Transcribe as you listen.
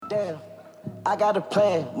Damn. I got a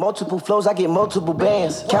plan, multiple flows, I get multiple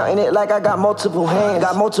bands. Counting it like I got multiple hands.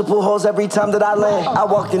 Got multiple holes every time that I land. I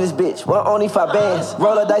walked in this bitch, well, only 5 bands.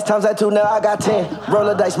 Roll the dice times that 2, now I got 10. Roll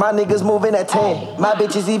the dice, my niggas moving at 10. My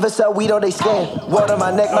bitches even sell weed on they skin. Word on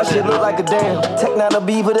my neck, my shit look like a dam. Tech 9 a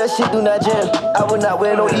beaver, that shit do not jam. I would not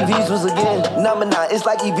wear no EVs again. Number 9, it's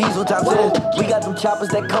like EVs times 10. We got them choppers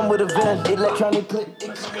that come with a VIN. Electronic clip.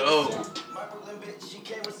 Let's go.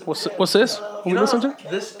 What's this? What we listen to?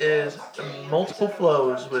 This is Multiple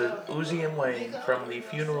Flows with Uzi and Wayne from the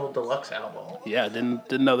Funeral Deluxe album. Yeah,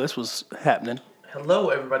 didn't know this was happening. Hello,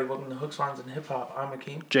 everybody. Welcome to Hooks, Lines, and Hip Hop. I'm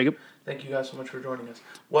Akeem. Jacob. Thank you guys so much for joining us.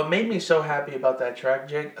 What made me so happy about that track,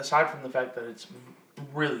 Jake, aside from the fact that it's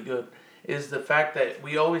really good, is the fact that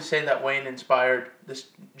we always say that Wayne inspired this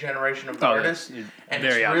generation of artists, and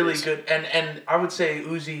it's really good. And I would say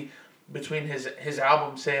Uzi, between his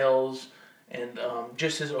album sales and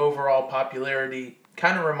just his overall popularity,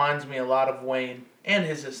 kind of reminds me a lot of Wayne and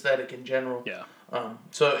his aesthetic in general. Yeah.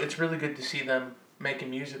 So it's really good to see them making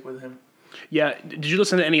music with him. Yeah. Did you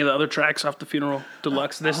listen to any of the other tracks off the Funeral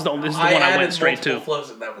Deluxe? This is the one I went straight to. Flows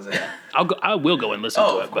and that was it. I will go and listen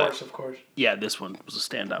to it. Of course. Yeah, this one was a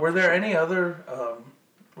standout. Were there any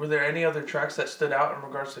other tracks that stood out in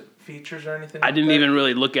regards to features or anything? I didn't even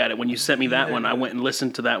really look at it when you sent me that one. I went and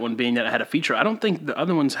listened to that one, being that it had a feature. I don't think the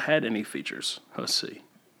other ones had any features. Let's see.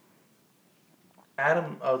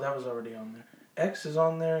 Adam, that was already on there. X is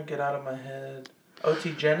on there. Get Out of My Head.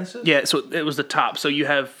 OT Genesis. Yeah, so it was the top. So you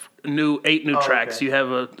have 8 new tracks. Okay. You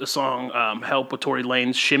have a song, Help with Tory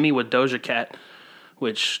Lanez, Shimmy with Doja Cat,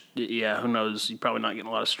 which, who knows? You're probably not getting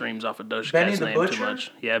a lot of streams off of Doja Cat's name Butcher? Too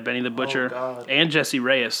much. Yeah, Benny the Butcher and Jesse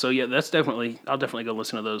Reyes. So yeah, I'll definitely go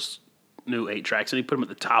listen to those new 8 tracks. And he put them at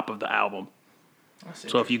the top of the album.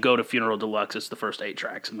 So if you go to Funeral Deluxe, it's the first 8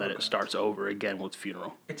 tracks, and then it starts over again with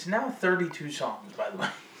Funeral. It's now 32 songs, by the way.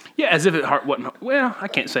 Yeah, as if it wasn't. Well, I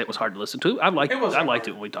can't say it was hard to listen to. I liked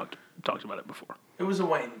it when we talked about it before. It was a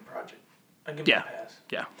Wayne project. I give it a pass.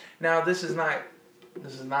 Yeah. Now this is not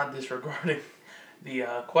disregarding the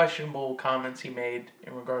questionable comments he made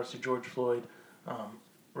in regards to George Floyd.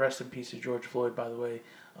 Rest in peace to George Floyd, by the way.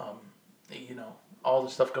 All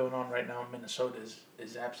the stuff going on right now in Minnesota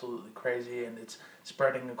is absolutely crazy, and it's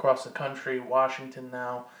spreading across the country. Washington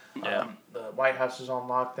now. Yeah. The White House is on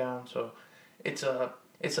lockdown, so it's a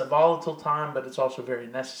volatile time, but it's also very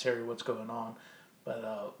necessary what's going on.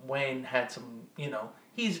 But Wayne had some, he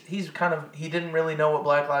didn't really know what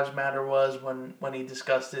Black Lives Matter was when he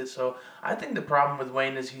discussed it. So I think the problem with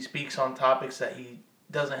Wayne is he speaks on topics that he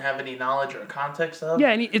doesn't have any knowledge or context of.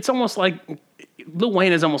 Yeah, and it's almost like Lil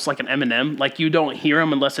Wayne is almost like an Eminem. Like, you don't hear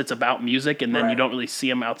him unless it's about music, and then you don't really see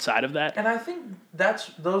him outside of that. And I think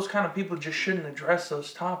those kind of people just shouldn't address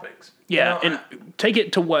those topics. Yeah, and take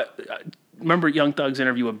it to what... Remember Young Thug's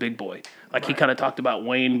interview with Big Boy? Like, he kind of talked about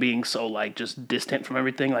Wayne being so, like, just distant from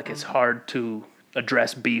everything. Like, it's hard to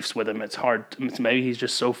address beefs with him. It's hard. Maybe he's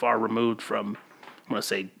just so far removed from, I'm going to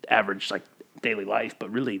say, average, like, daily life. But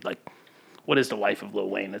really, like, what is the life of Lil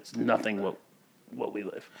Wayne? It's nothing what we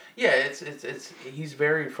live. Yeah, it's he's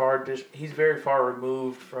very far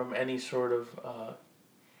removed from any sort of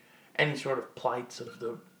plights of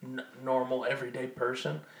the normal everyday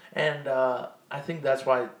person. And I think that's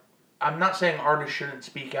why... I'm not saying artists shouldn't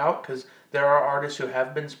speak out, because there are artists who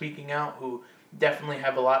have been speaking out who definitely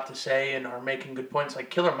have a lot to say and are making good points. Like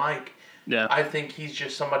Killer Mike, I think he's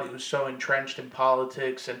just somebody who's so entrenched in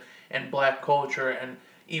politics and black culture, and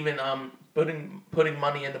even putting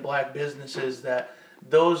money into black businesses, that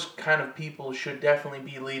those kind of people should definitely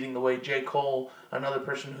be leading the way. J. Cole, another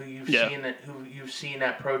person who you've seen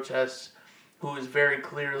at protests, who is very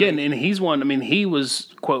clearly... Yeah, and he's one... I mean, he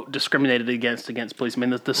was, quote, discriminated against police. I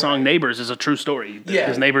mean, the song Neighbors is a true story. Yeah.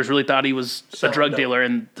 His neighbors really thought he was a drug dealer,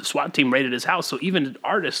 and the SWAT team raided his house. So even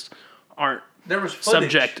artists aren't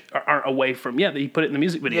away from... Yeah, he put it in the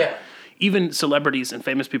music video. Yeah. Even celebrities and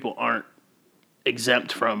famous people aren't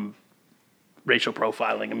exempt from racial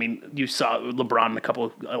profiling. I mean, you saw LeBron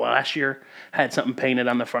last year had something painted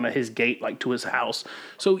on the front of his gate, like to his house.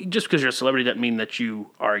 So just because you're a celebrity doesn't mean that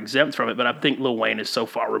you are exempt from it. But I think Lil Wayne is so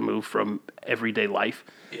far removed from everyday life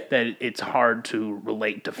that it's hard to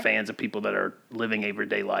relate to fans of people that are living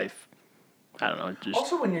everyday life. I don't know.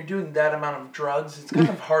 Also, when you're doing that amount of drugs, it's kind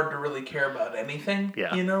of hard to really care about anything.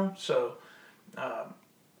 Yeah. So,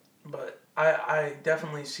 but I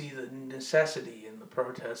definitely see the necessity in the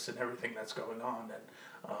protests and everything that's going on. And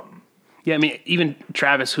yeah, I mean, even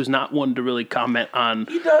Travis, who's not one to really comment on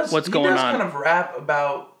what's going on. He does kind of rap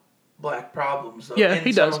about black problems, though,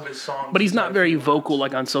 he does. Some of his songs. But he's not very vocal,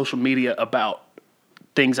 like, on social media about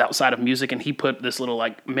things outside of music. And he put this little,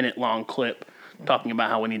 like, minute-long clip talking about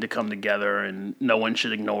how we need to come together and no one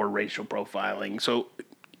should ignore racial profiling. So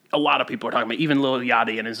a lot of people are talking about, even Lil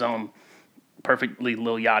Yachty in his own perfectly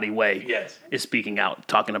Lil Yachty way is speaking out,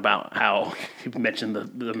 talking about how he mentioned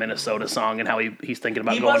the Minnesota song and how he's thinking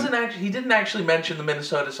about he didn't actually mention the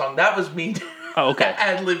Minnesota song. That was me. Oh, okay.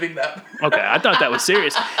 Ad-libbing that. Okay, I thought that was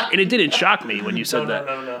serious. And it didn't shock me when you said that.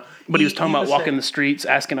 No. But he was talking about walking the streets,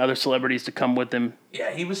 asking other celebrities to come with him.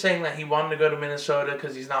 Yeah, he was saying that he wanted to go to Minnesota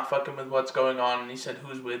because he's not fucking with what's going on. And he said,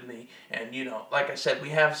 who's with me? And, like I said, we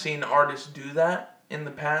have seen artists do that in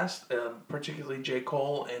the past, particularly J.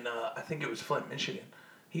 Cole in, I think it was Flint, Michigan.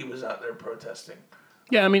 He was out there protesting.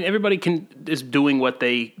 Yeah, I mean, everybody is doing what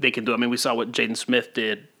they can do. I mean, we saw what Jaden Smith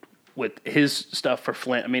did with his stuff for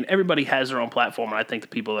Flint. I mean, everybody has their own platform, and I think the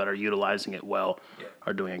people that are utilizing it well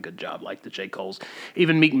are doing a good job, like the J. Cole's.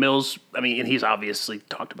 Even Meek Mill's, I mean, and he's obviously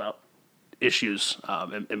talked about issues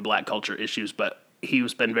and black culture issues, but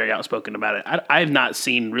he's been very outspoken about it. I have not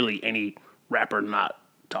seen really any rapper not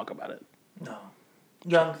talk about it. No.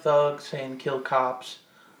 Young Thug saying kill cops.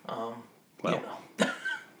 I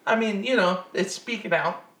mean, it's speaking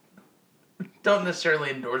out. Don't necessarily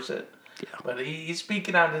endorse it. Yeah. But he's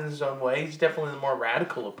speaking out in his own way. He's definitely the more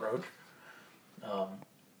radical approach.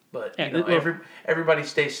 But everybody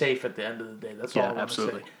stay safe at the end of the day. That's all I want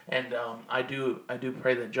to say. And I do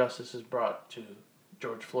pray that justice is brought to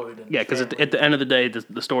George Floyd. And because at the end of the day,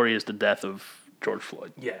 the story is the death of George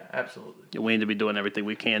Floyd. Yeah, absolutely. We need to be doing everything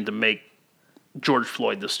we can to make George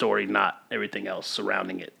Floyd the story, not everything else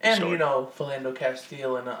surrounding it. And Philando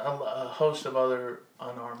Castile and a host of other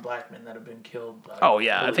unarmed black men that have been killed.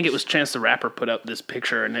 I think it was Chance the Rapper put up this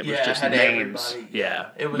picture, and it was just names.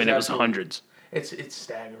 Yeah, it was hundreds. It's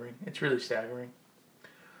staggering. It's really staggering.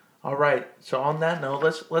 All right, so on that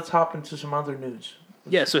note, let's hop into some other news.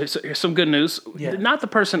 So here's some good news. Yeah. Not the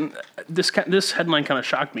person. This headline kind of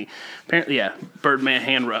shocked me. Apparently, Birdman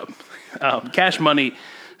hand rub. Cash Money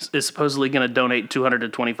is supposedly going to donate $200,000 to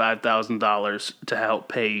 $25,000 to help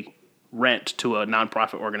pay rent to a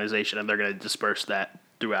nonprofit organization, and they're going to disperse that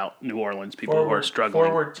throughout New Orleans. People who are struggling.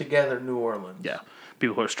 Forward Together New Orleans. Yeah,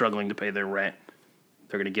 people who are struggling to pay their rent.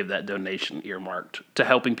 They're going to give that donation earmarked to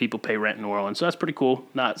helping people pay rent in New Orleans. So that's pretty cool.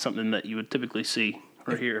 Not something that you would typically see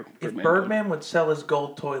or hear. If Birdman would sell his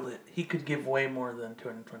gold toilet, he could give way more than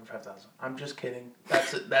 $225,000. I'm just kidding.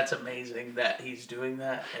 That's amazing that he's doing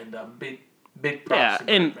that, and big props.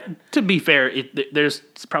 Yeah, and to be fair, there's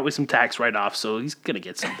probably some tax write-off, so he's gonna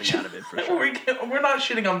get something out of it for sure. We're not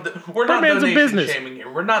shitting on. We're not donation shaming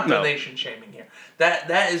here. We're not donation shaming here.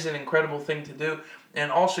 That is an incredible thing to do,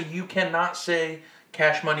 and also you cannot say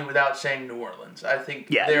Cash Money without saying New Orleans. I think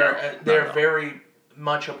they're very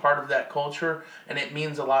much a part of that culture, and it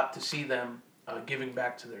means a lot to see them giving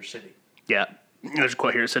back to their city. Yeah. There's a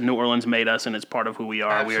quote here. It said, New Orleans made us, and it's part of who we are.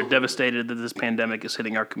 Absolutely. We are devastated that this pandemic is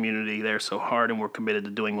hitting our community there so hard, and we're committed to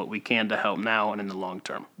doing what we can to help now and in the long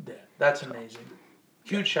term. Yeah, that's amazing.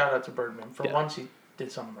 Huge shout out to Birdman. For once, he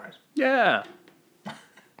did something right. Yeah.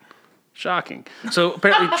 Shocking. So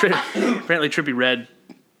apparently Trippie Redd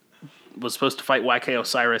was supposed to fight YK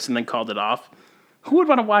Osiris and then called it off. Who would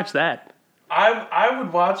want to watch that? I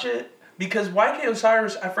would watch it because YK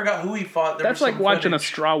Osiris, I forgot who he fought. That's like watching a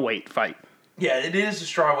strawweight fight. Yeah, it is a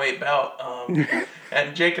strawweight bout.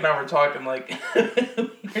 And Jake and I were talking like,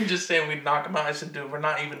 you're just saying we'd knock him out. I said, dude, we're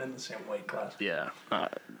not even in the same weight class. Yeah.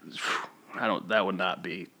 That would not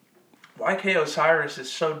be. YK Osiris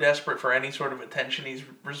is so desperate for any sort of attention, he's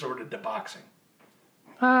resorted to boxing.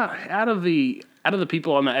 Out of the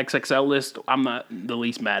people on the XXL list, I'm not the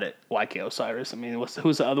least mad at YK Osiris. I mean,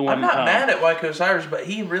 who's the other one? I'm not mad at YK Osiris, but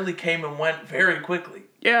he really came and went very quickly.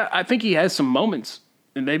 Yeah, I think he has some moments,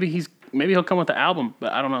 and maybe he'll come with the album,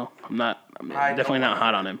 but I don't know. I'm definitely not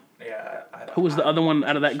hot on him. Yeah. Who was the other one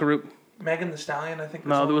out of that group? Megan Thee Stallion, I think.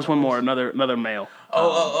 No, there was one more. Another male.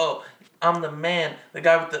 I'm the man. The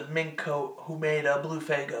guy with the mink coat who made Blue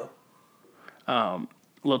Fago.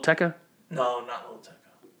 Lil Tecca? No, not Lil Tecca.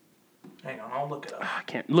 Hang on, I'll look it up. I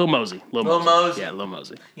can't. Lil Mosey. Lil Mosey. Yeah, Lil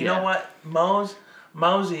Mosey. You know what?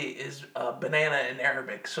 Mosey is banana in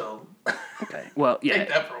Arabic, so. Okay. Well, yeah. Take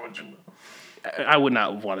that for what you will. I would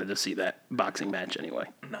not have wanted to see that boxing match anyway.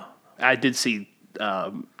 No. I did see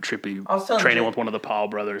Trippie training with one of the Paul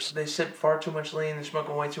brothers. They sip far too much lean. They're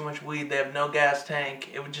smoking way too much weed. They have no gas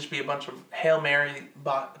tank. It would just be a bunch of Hail Mary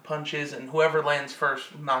punches, and whoever lands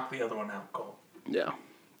first knock the other one out cold. Yeah.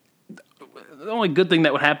 The only good thing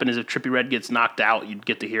that would happen is if Trippie Redd gets knocked out, you'd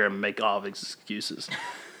get to hear him make all of his excuses.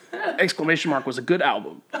 Exclamation Mark was a good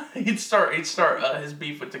album. He'd start his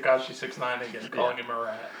beef with Tekashi 6ix9ine again, calling him a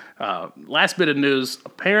rat. Last bit of news.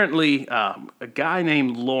 Apparently, a guy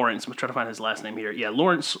named Lawrence, I'm trying to find his last name here. Yeah,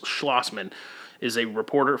 Lawrence Schlossman is a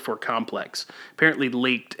reporter for Complex. Apparently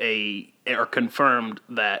leaked or confirmed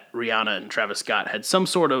that Rihanna and Travis Scott had some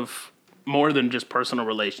sort of more than just personal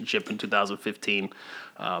relationship in 2015.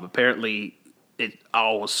 Apparently, it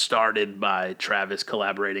all was started by Travis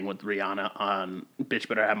collaborating with Rihanna on "Bitch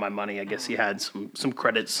Better Have My Money." I guess he had some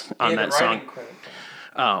credits on that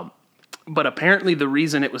song. But apparently, the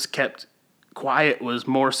reason it was kept quiet was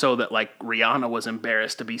more so that like Rihanna was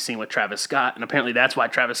embarrassed to be seen with Travis Scott, and apparently that's why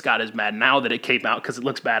Travis Scott is mad now that it came out, because it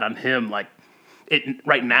looks bad on him. Like it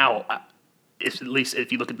right now, at least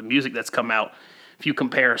if you look at the music that's come out, if you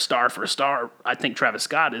compare star for star, I think Travis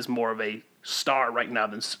Scott is more of a star right now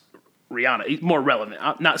than Rihanna. He's more relevant.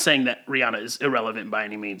 I'm not saying that Rihanna is irrelevant by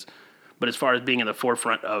any means, but as far as being in the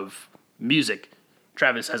forefront of music,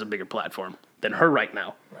 Travis has a bigger platform than her right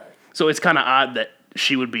now. Right. So it's kind of odd that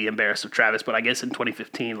she would be embarrassed of Travis, but I guess in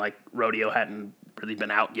 2015, like, Rodeo hadn't really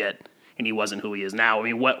been out yet, and he wasn't who he is now. I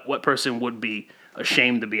mean, what person would be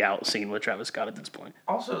ashamed to be out seen with Travis Scott at this point?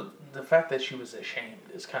 Also, the fact that she was ashamed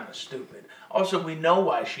is kind of stupid. Also, we know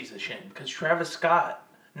why she's ashamed, because Travis Scott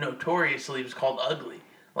notoriously was called ugly.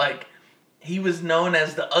 Like, he was known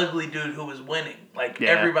as the ugly dude who was winning. Like,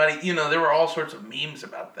 everybody, there were all sorts of memes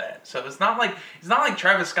about that. So it's not like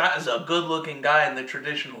Travis Scott is a good-looking guy in the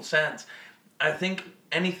traditional sense. I think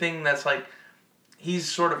anything that's like, he's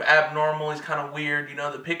sort of abnormal, he's kind of weird,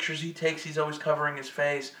 the pictures he takes, he's always covering his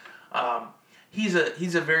face. He's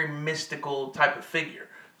a very mystical type of figure.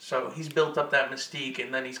 So he's built up that mystique,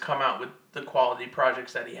 and then he's come out with the quality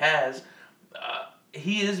projects that he has.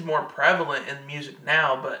 He is more prevalent in music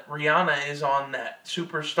now, but Rihanna is on that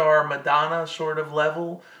superstar Madonna sort of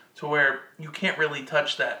level, to where you can't really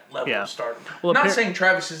touch that level of stardom. Well, I'm not saying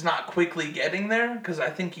Travis is not quickly getting there, because I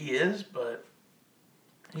think he is, but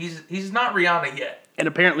he's not Rihanna yet. And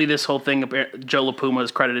apparently this whole thing, Joe LaPuma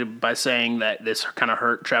is credited by saying that this kind of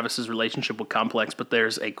hurt Travis's relationship with Complex, but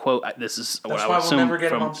there's a quote, this is what I would assume we'll never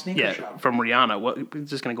get him on Sneaker Shop. From Rihanna. He's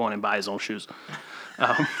just going to go in and buy his own shoes.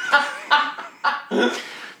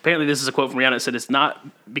 Apparently this is a quote from Rihanna. It said, it's not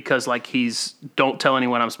because like he's don't tell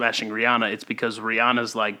anyone I'm smashing Rihanna. It's because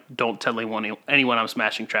Rihanna's like, don't tell anyone I'm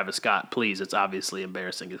smashing Travis Scott. Please, it's obviously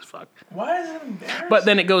embarrassing as fuck. Why is it embarrassing? But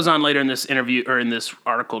then it goes on later in this interview, or in this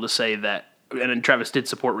article, to say that, and then Travis did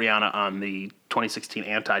support Rihanna on the 2016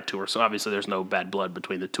 Anti-Tour, so obviously there's no bad blood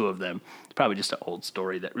between the two of them. It's probably just an old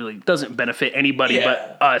story that really doesn't benefit anybody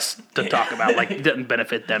but us to talk about. Like, it doesn't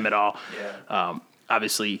benefit them at all. Yeah.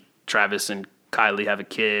 Obviously, Travis and Kylie have a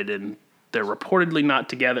kid, and they're reportedly not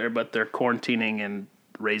together, but they're quarantining and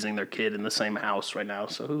raising their kid in the same house right now,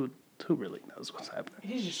 so who really knows what's happening?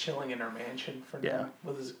 He's just chilling in her mansion for now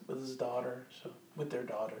with his daughter, with their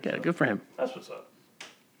daughter. Yeah, good for him. That's what's up.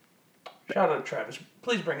 Shout out to Travis.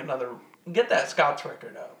 Please get that Scott's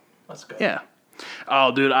record out. Let's go. Yeah.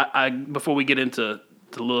 Oh, dude, I before we get into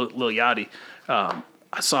Lil Yachty,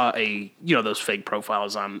 I saw those fake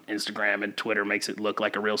profiles on Instagram and Twitter makes it look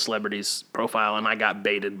like a real celebrity's profile, and I got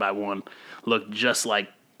baited by one. Looked just like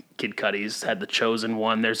Kid Cudi's, had the chosen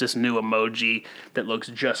one. There's this new emoji that looks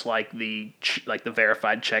just like the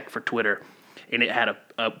verified check for Twitter. And it had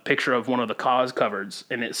a picture of one of the Cause covers,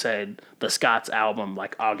 and it said the Scott's album,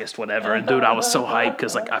 like August whatever. And dude, I was so hyped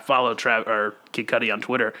because like I follow Kid Cudi on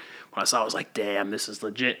Twitter. When I saw it, I was like, damn, this is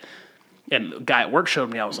legit. And the guy at work showed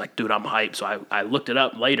me. I was like, dude, I'm hyped. So I looked it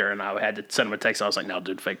up later, and I had to send him a text. I was like, no,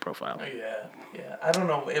 dude, fake profile. Yeah. I don't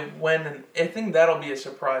know when. I think that'll be a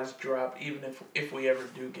surprise drop, even if we ever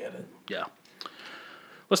do get it. Yeah.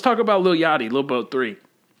 Let's talk about Lil Yachty, Lil Boat 3.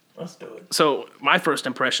 Let's do it. So my first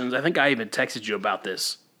impressions, I think I even texted you about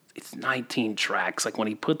this. It's 19 tracks. Like when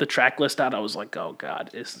he put the track list out, I was like, oh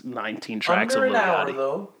God, it's 19 tracks under of Lil an hour, Yachty.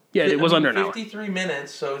 Though. Yeah, it was under an hour. 53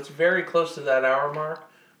 minutes, so it's very close to that hour mark.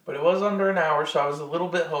 But it was under an hour, so I was a little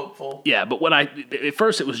bit hopeful. Yeah, but at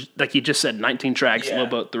first it was like you just said 19 tracks, Lil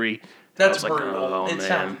Boat 3. That's brutal. Like, oh, it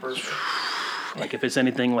sounds brutal. Like if it's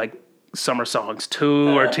anything like Summer Songs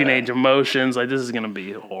 2 or Teenage Emotions, like this is going to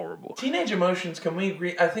be horrible. Teenage Emotions, can we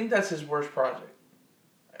agree? I think that's his worst project.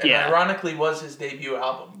 And ironically was his debut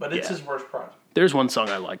album, but it's his worst project. There's one song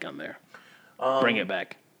I like on there. Bring It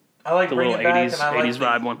Back. I like the Bring little It Back, 80s, and I like 80s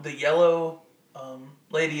vibe one. The Yellow,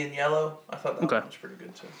 Lady in Yellow. I thought that one was pretty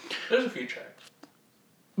good too. There's a few tracks.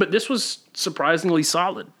 But this was surprisingly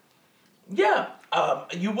solid. Yeah.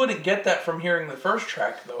 You wouldn't get that from hearing the first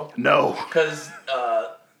track, though. No. Because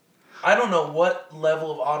I don't know what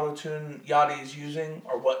level of auto-tune Yachty is using,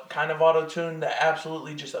 or what kind of auto-tune that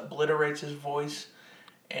absolutely just obliterates his voice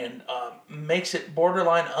and makes it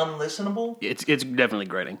borderline unlistenable. It's definitely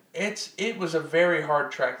grating. It was a very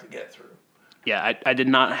hard track to get through. Yeah, I did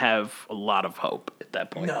not have a lot of hope at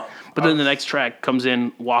that point. No. But then the next track comes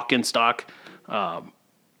in, Walk in Stock.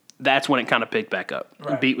 That's when it kind of picked back up.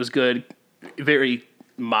 Right. The beat was good, very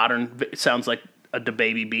modern. It sounds like a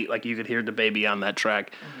DaBaby beat, like you could hear DaBaby on that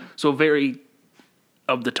track. Mm-hmm. So very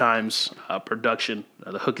of the times production.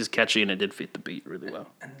 The hook is catchy and it did fit the beat really well.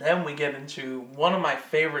 And then we get into one of my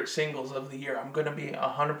favorite singles of the year. I'm going to be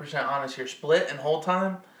 100% honest here. Split and Whole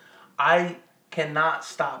Time. I cannot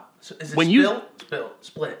stop. Is it when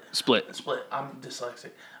Split. I'm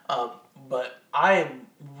dyslexic. But I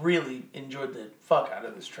really enjoyed the fuck out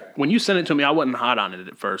of this track. When you sent it to me, I wasn't hot on it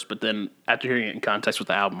at first, but then after hearing it in context with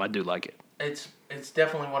the album, I do like it. It's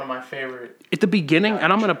definitely one of my favorite. At the beginning,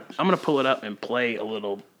 and I'm gonna pull it up and play a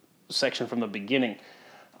little section from the beginning.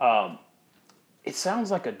 It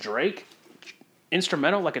sounds like a Drake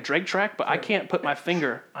instrumental, like a Drake track, but I can't put my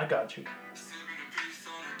finger. I got you.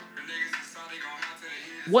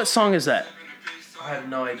 What song is that? I have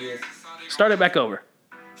no idea. Start it back over.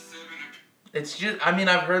 It's just, I mean,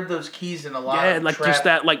 I've heard those keys in a lot of like trap. Just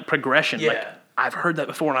that like progression. Yeah. Like, I've heard that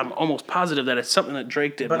before, and I'm almost positive that it's something that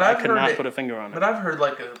Drake did, but I could not put a finger on it. But I've heard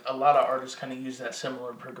like a lot of artists kind of use that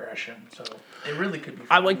similar progression, so it really could be fun.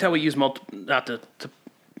 I liked how he used not to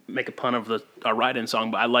make a pun of a write-in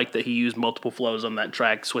song, but I like that he used multiple flows on that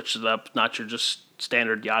track, switched it up, not your just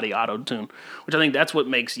standard Yachty auto-tune, which I think that's what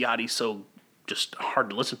makes Yachty so just hard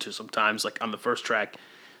to listen to sometimes. Like on the first track,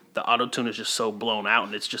 the auto-tune is just so blown out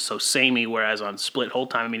and it's just so samey, whereas on Split Whole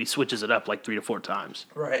Time, I mean, he switches it up like 3 to 4 times.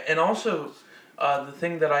 Right, and also the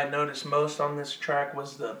thing that I noticed most on this track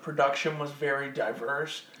was the production was very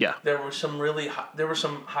diverse. Yeah. There were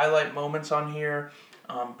some highlight moments on here,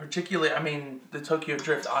 particularly, I mean, the Tokyo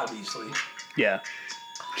Drift, obviously. Yeah.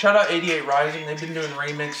 Shout out 88 Rising, they've been doing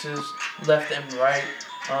remixes left and right.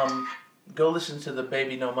 Go listen to the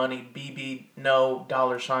Baby No Money, BB No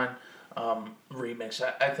 $, remix.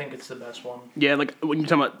 I think it's the best one. Yeah, like when you're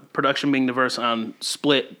talking about production being diverse on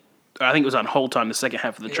Split, I think it was on Whole Time, the second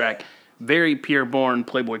half of the track. Very pure born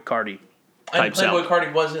Playboi Carti type sound. And Playboi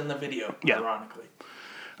Carti was in the video, ironically.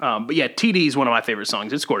 But yeah, TD is one of my favorite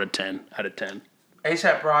songs. It scored a 10 out of 10.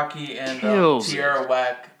 A$AP Rocky and Tierra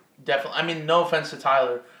Whack, definitely. I mean, no offense to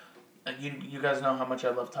Tyler. You guys know how much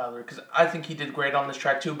I love Tyler, because I think he did great on this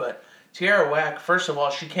track too, but Tierra Whack, first of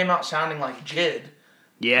all, she came out sounding like Jid.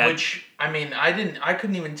 Yeah. Which, I mean, I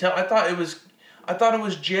couldn't even tell. I thought it was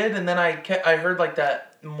Jid, and then I heard like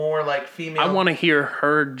that more like female. I want to hear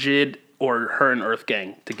her, Jid, or her and Earth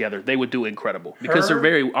Gang together. They would do incredible because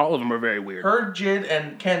all of them are very weird. Her, Jid,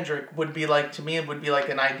 and Kendrick would be like, to me, it would be like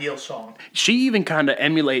an ideal song. She even kind of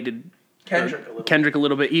emulated Kendrick a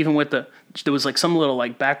little bit, even with there was like some little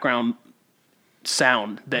like background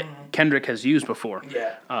sound that Kendrick has used before.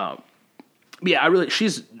 Yeah.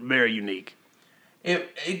 She's very unique.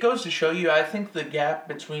 It goes to show you, I think the gap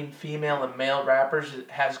between female and male rappers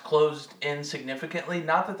has closed in significantly.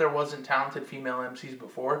 Not that there wasn't talented female MCs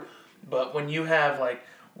before, but when you have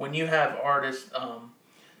artists,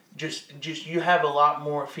 just you have a lot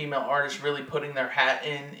more female artists really putting their hat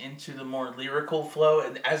into the more lyrical flow,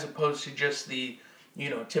 and as opposed to just the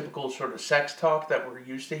typical sort of sex talk that we're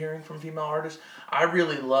used to hearing from female artists. I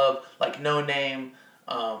really love like No Name,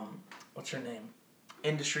 what's her name?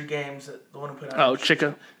 Industry Games, the one who put out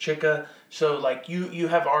Chika. So like you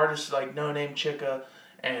have artists like No Name, Chika,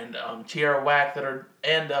 and Tierra Whack that are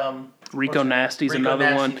Rico Nasty's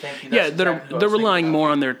another one. Yeah, they're relying more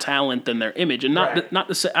on their talent than their image, and not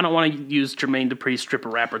to say I don't want to use Jermaine Dupri's stripper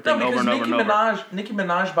rapper thing over and over and over. Nicki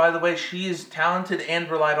Minaj, by the way, she is talented and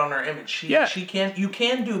relied on her image. She you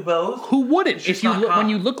can do both. Who wouldn't? If you when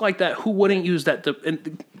you look like that, who wouldn't use that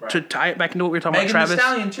to tie it back into what we were talking about? Travis. Megan Thee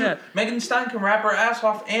Stallion too. Yeah. Megan Thee Stallion can rap her ass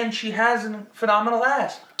off, and she has a phenomenal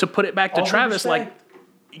ass. To put it back to Travis, like.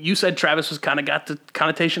 You said Travis was kind of got the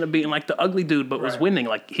connotation of being like the ugly dude, but was winning.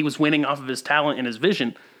 Like he was winning off of his talent and his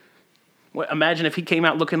vision. Well, imagine if he came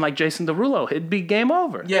out looking like Jason Derulo, it'd be game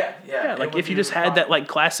over. Yeah. Like if you just had that like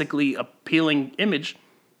classically appealing image,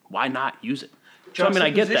 why not use it? So I mean, I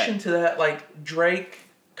get that. To that, like Drake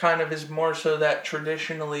kind of is more so that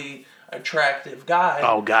traditionally attractive guy.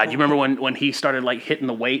 Oh God, you remember when he started like hitting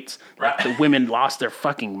the weights? Like the women lost their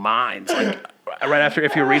fucking minds. Like. Right after,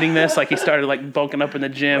 if you're reading this, like he started like bulking up in the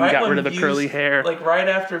gym, got rid of the curly hair. Like right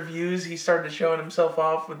after Views, he started showing himself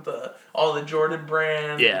off with all the Jordan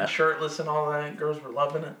brand, and shirtless and all that. Girls were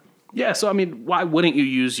loving it. Yeah, so I mean, why wouldn't you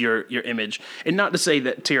use your image? And not to say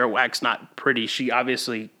that Tierra Whack's not pretty. She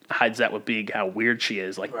obviously hides that with being how weird she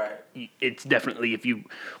is. Like, it's definitely, if you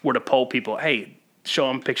were to poll people, hey, show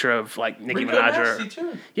them a picture of like Nicki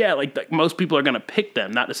Minaj. Yeah, like most people are gonna pick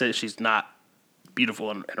them. Not to say that she's not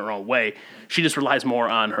beautiful in her own way. She just relies more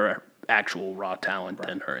on her actual raw talent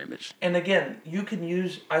than her image. And again, you can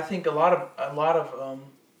use. I think a lot of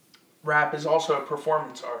rap is also a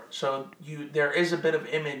performance art. So there is a bit of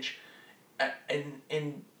image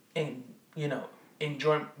in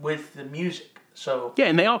enjoyment with the music. So yeah,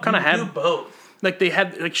 and they all kind of have do both. Like they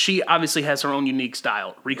have, like she obviously has her own unique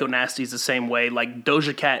style. Rico Nasty's the same way. Like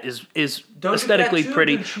Doja Cat is aesthetically Cat too,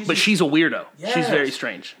 pretty, but she's a weirdo. Yes. She's very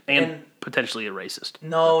strange and potentially a racist.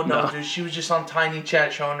 No, dude. She was just on Tiny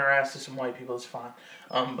Chat showing her ass to some white people. It's fine.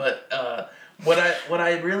 But what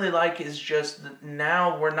I really like is just that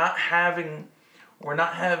now we're not having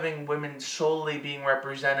women solely being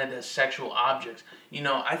represented as sexual objects.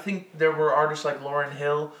 I think there were artists like Lauryn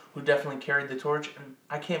Hill who definitely carried the torch, and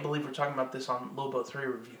I can't believe we're talking about this on Lobo 3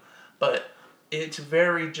 review. But it's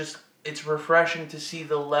it's refreshing to see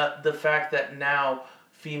the fact that now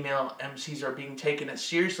female MCs are being taken as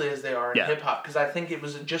seriously as they are in hip hop, because I think it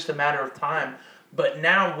was just a matter of time. But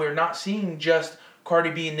now we're not seeing just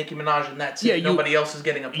Cardi B and Nicki Minaj, and that's it. Nobody else is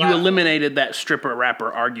getting a platform. You eliminated that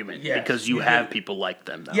stripper-rapper argument because you have people like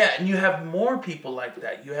them now. Yeah, and you have more people like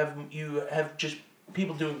that. You have just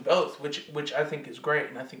people doing both, which I think is great,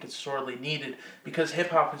 and I think it's sorely needed, because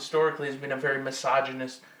hip-hop historically has been a very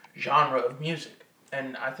misogynist genre of music,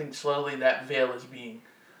 and I think slowly that veil is being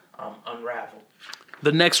unraveled.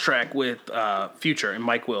 The next track with Future and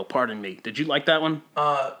Mike Will, Pardon Me. Did you like that one?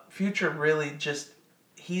 Future really just...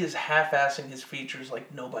 He is half-assing his features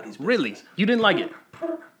like nobody's business. Really? You didn't like it?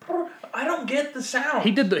 I don't get the sound.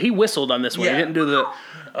 He whistled on this one. Yeah. He didn't do the...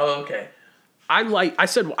 Oh, okay. I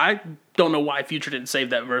said I don't know why Future didn't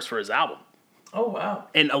save that verse for his album. Oh, wow.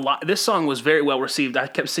 And this song was very well received. I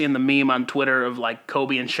kept seeing the meme on Twitter of like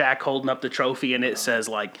Kobe and Shaq holding up the trophy, and it says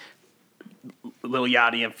like Lil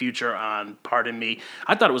Yachty and Future on Pardon Me.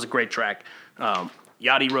 I thought it was a great track.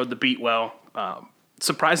 Yachty rode the beat well.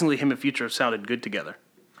 Surprisingly, him and Future sounded good together.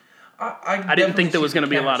 I didn't think there was going to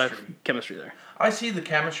be a lot of chemistry there. I see the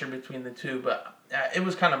chemistry between the two, but it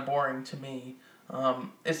was kind of boring to me.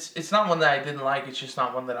 It's not one that I didn't like. It's just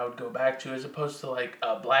not one that I would go back to, as opposed to like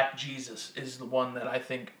Black Jesus is the one that I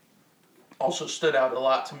think also stood out a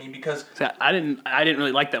lot to me, because I didn't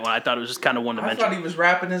really like that one. I thought it was just kind of one-dimensional. I thought he was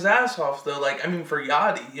rapping his ass off though. Like, I mean, for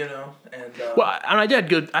Yachty, and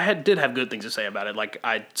I did have good things to say about it. Like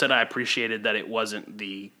I said, I appreciated that it wasn't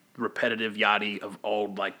the repetitive Yachty of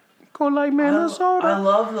old, like go like Minnesota. I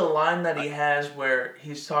love the line that he has where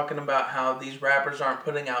he's talking about how these rappers aren't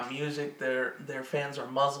putting out music. Their fans are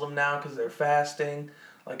Muslim now because they're fasting.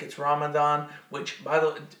 Like it's Ramadan, which, by the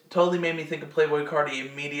way, totally made me think of Playboi Carti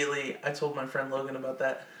immediately. I told my friend Logan about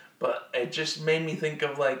that, but it just made me think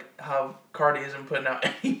of like how Carti isn't putting out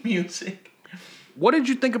any music. What did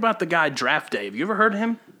you think about the guy Draft Day? Have you ever heard of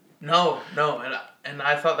him? No, and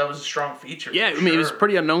I thought that was a strong feature. Yeah, I mean, it was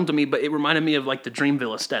pretty unknown to me, but it reminded me of like the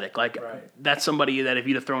Dreamville aesthetic. Like that's somebody that if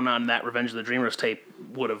you'd have thrown on that Revenge of the Dreamers tape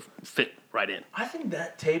would have fit right in. I think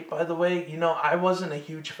that tape, by the way, I wasn't a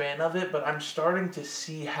huge fan of it, but I'm starting to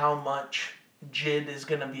see how much JID is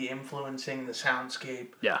going to be influencing the soundscape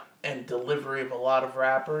and delivery of a lot of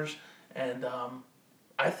rappers. And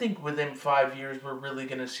I think within 5 years, we're really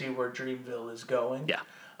going to see where Dreamville is going. Yeah.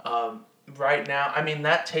 Right now, I mean,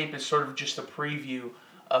 that tape is sort of just a preview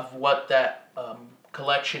of what that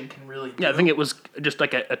collection can really do. Yeah, I think it was just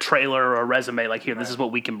like a trailer or a resume. Like, here, this is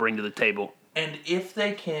what we can bring to the table. And if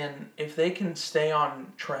they can stay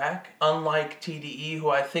on track, unlike TDE, who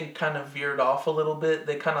I think kind of veered off a little bit,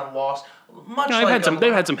 they kind of lost.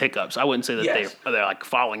 They've had some hiccups. I wouldn't say that they're like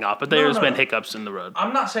falling off, but there's been hiccups in the road.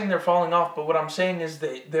 I'm not saying they're falling off, but what I'm saying is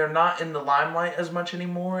they're not in the limelight as much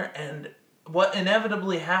anymore. And what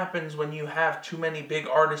inevitably happens when you have too many big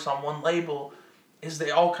artists on one label is they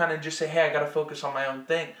all kind of just say, "Hey, I got to focus on my own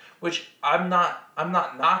thing," which I'm not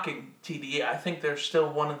knocking TDE. I think they're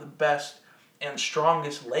still one of the best and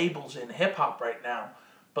strongest labels in hip hop right now.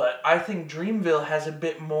 But I think Dreamville has a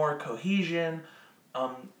bit more cohesion.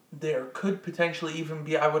 There could potentially even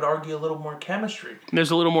be, I would argue, a little more chemistry.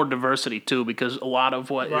 There's a little more diversity too, because a lot of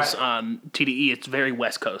what is on TDE, it's very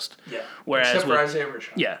West Coast. Yeah. Whereas except for Isaiah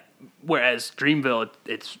Rashad. Yeah. Whereas Dreamville,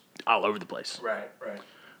 it's all over the place. Right.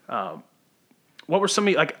 What were some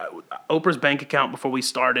of like Oprah's bank account before we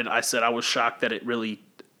started? I said I was shocked that it really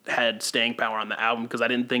had staying power on the album, because I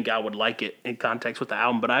didn't think I would like it in context with the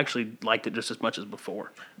album, but I actually liked it just as much as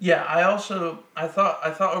before. Yeah, I thought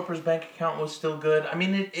Oprah's bank account was still good. I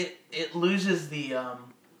mean, it loses the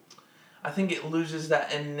I think it loses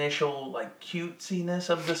that initial like cutesiness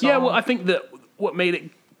of the song. Yeah, well, I think that what made it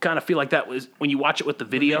kind of feel like that was when you watch it with the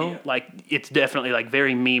video. Like it's definitely like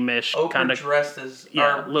very meme-ish. Oprah kind of dressed as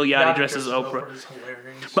Lil Yachty dressed as Oprah. Is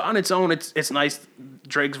hilarious. But on its own, it's nice.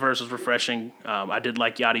 Drake's verse was refreshing. I did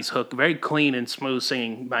like Yachty's hook, very clean and smooth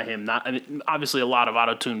singing by him. Obviously a lot of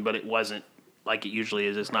auto-tune, but it wasn't like it usually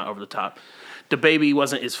is. It's not over the top. DaBaby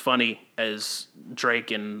wasn't as funny as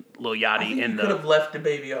Drake and Lil Yachty. You could have left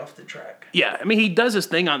DaBaby off the track. Yeah, I mean, he does his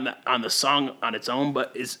thing on the song on its own,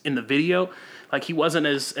 but is in the video, like he wasn't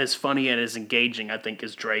as funny and as engaging, I think,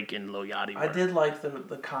 as Drake and Lil Yachty were. I did like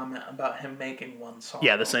the comment about him making one song.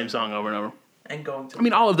 Yeah, the same song over and over. And going to. I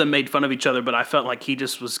mean, all of them made fun of each other, but I felt like he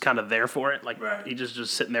just was kind of there for it. Like he just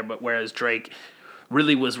sitting there. But whereas Drake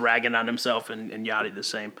really was ragging on himself, and Yachty the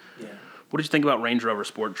same. Yeah. What did you think about Range Rover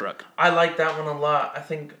Sport Truck? I like that one a lot. I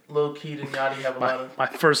think Lil Keed and Yachty have a lot of. My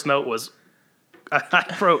first note was,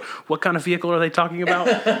 I wrote, "What kind of vehicle are they talking about?"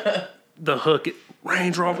 The hook,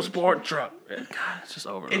 Range Rover Sport Truck. God, it's just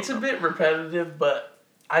over. It's a bit repetitive, but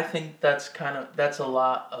I think that's a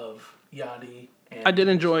lot of Yachty. And I did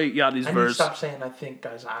enjoy Yachty's verse. I need to stop saying I think,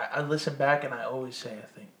 guys. I listen back and I always say I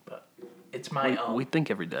think, but it's my own. We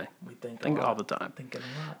think every day. We think all the time. Thinking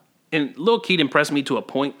a lot. And Lil Keed impressed me to a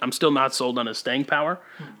point. I'm still not sold on his staying power.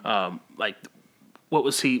 Like, what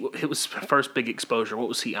was he? It was first big exposure. What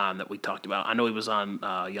was he on that we talked about? I know he was on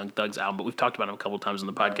Young Thug's album, but we've talked about him a couple of times in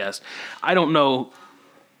the podcast. I don't know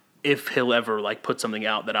if he'll ever like put something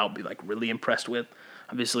out that I'll be like really impressed with.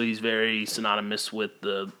 Obviously, he's very synonymous with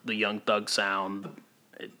the Young Thug sound.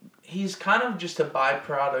 He's kind of just a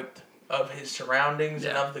byproduct of his surroundings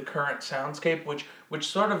and of the current soundscape, which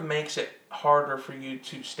sort of makes it harder for you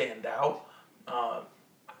to stand out.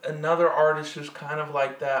 Another artist who's kind of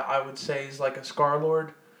like that, I would say, is like a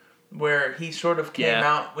Scarlord, where he sort of came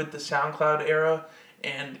out with the SoundCloud era,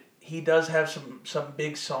 and he does have some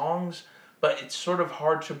big songs, but it's sort of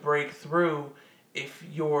hard to break through if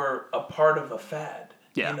you're a part of a fad.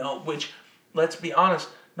 Yeah. Which, let's be honest,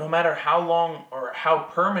 no matter how long or how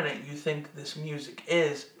permanent you think this music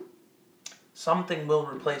is, something will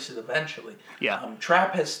replace it eventually. Yeah.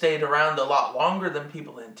 Trap has stayed around a lot longer than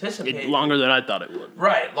people anticipated. Longer than I thought it would.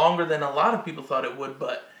 Right, longer than a lot of people thought it would,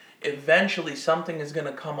 but eventually something is going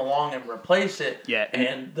to come along and replace it. Yeah.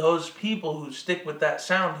 And those people who stick with that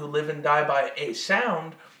sound, who live and die by a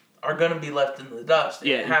sound, are going to be left in the dust.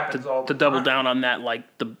 Yeah, it happens all the time. To double down on that,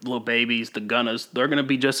 like the Lil Babies, the Gunnas, they're going to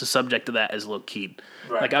be just as subject to that as Lil Keed.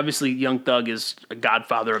 Right. Like, obviously, Young Thug is a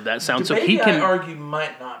godfather of that sound, so he can... I argue,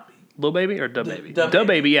 might not be. Lil Baby or DaBaby?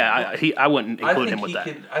 DaBaby, yeah. I wouldn't include him with that.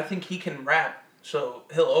 I think he can rap, so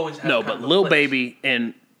he'll always have No, but Lil Baby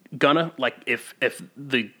and Gunna, like, if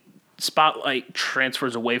the spotlight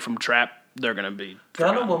transfers away from trap, they're going to be...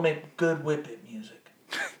 Gunna will make good whip it music.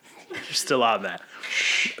 You're still on that.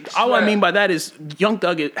 All I mean by that is Young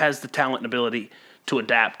Thug has the talent and ability to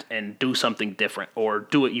adapt and do something different or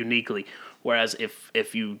do it uniquely. Whereas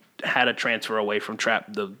if you had a transfer away from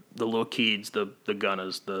trap, the Lil Keeds, the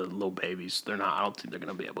Gunnas, the Lil Babies, I don't think they're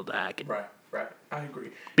going to be able to hack it. Right. I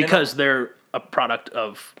agree. Because they're a product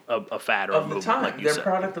of a fad or a movement, time. like you they're said.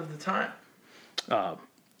 They're product of the time.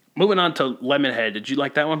 Moving on to Lemonhead. Did you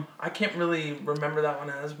like that one? I can't really remember that one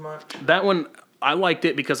as much. That one, I liked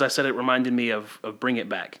it because I said it reminded me of Bring It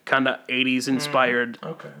Back. Kind of 80s inspired.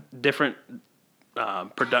 Okay. Different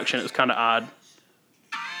production. It was kind of odd.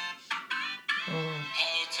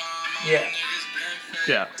 Yeah.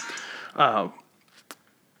 Yeah.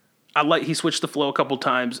 He switched the flow a couple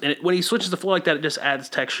times. And when he switches the flow like that, it just adds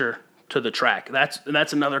texture to the track.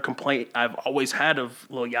 That's another complaint I've always had of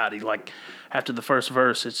Lil Yachty. Like, after the first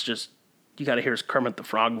verse, it's just, you got to hear his Kermit the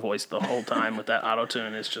Frog voice the whole time with that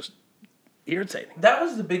auto-tune. It's just irritating. That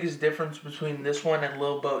was the biggest difference between this one and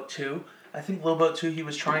Lil Boat 2. I think Lil Boat 2, he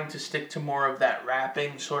was trying to stick to more of that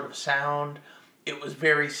rapping sort of sound. It was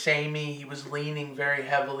very samey. He was leaning very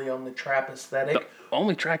heavily on the trap aesthetic. The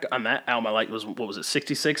only track on that album I liked was, what was it,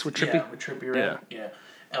 66 with Trippie? Yeah, with Trippie Redd. Yeah.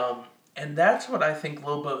 And that's what I think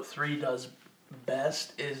Lil Boat 3 does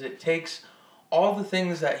best, is it takes all the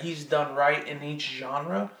things that he's done right in each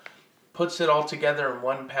genre, puts it all together in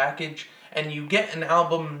one package, and you get an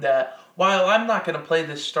album that, while I'm not going to play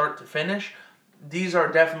this start to finish, these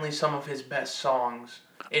are definitely some of his best songs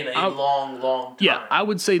in a long time. Yeah, I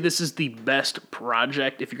would say this is the best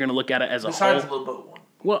project if you're going to look at it as a whole. Besides Lil Boat 1.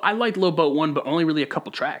 Well, I liked Lil Boat 1, but only really a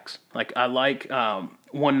couple tracks. Like, I like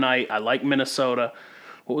One Night, I like Minnesota.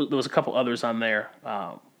 There was a couple others on there.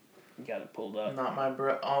 You got it pulled up. Not my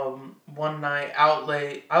One Night,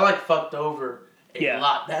 Outlay. I like Fucked Over a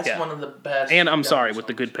lot. That's one of the best. And I'm Sorry with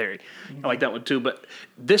the Good Perry. I like that one too. But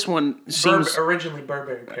this one seems... originally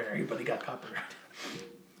Burberry Perry, but he got copyrighted.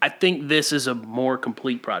 I think this is a more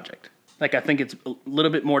complete project. Like, I think it's a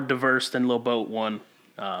little bit more diverse than Lil Boat 1.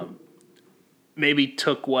 Maybe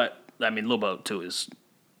took Lil Boat 2 is...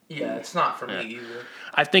 Yeah, it's not for me either.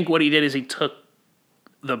 I think what he did is he took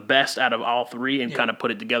the best out of all three and kind of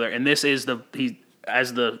put it together. And this is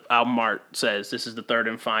as the album art says, this is the third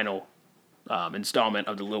and final installment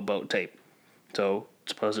of the Lil Boat tape. So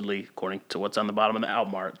supposedly, according to what's on the bottom of the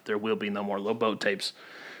album art, there will be no more Lil Boat tapes.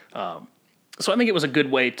 So I think it was a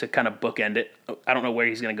good way to kind of bookend it. I don't know where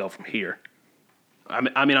he's going to go from here.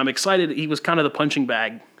 I mean, I'm excited. He was kind of the punching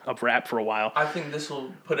bag of rap for a while. I think this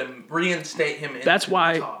will reinstate him. That's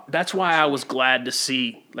why I was glad to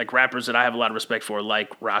see like rappers that I have a lot of respect for, like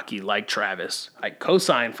Rocky, like Travis, like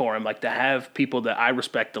co-sign for him, like to have people that I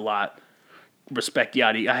respect a lot respect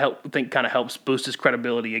Yachty. I think kind of helps boost his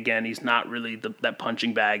credibility again. He's not really that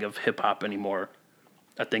punching bag of hip hop anymore.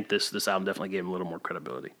 I think this album definitely gave him a little more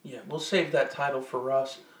credibility. Yeah, we'll save that title for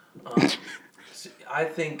Russ. I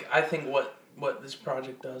think what this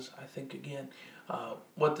project does,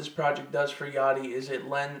 what this project does for Yachty is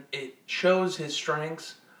it shows his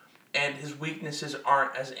strengths and his weaknesses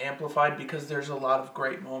aren't as amplified because there's a lot of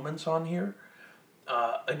great moments on here.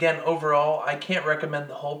 Again, overall, I can't recommend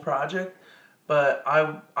the whole project, but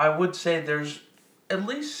I would say there's at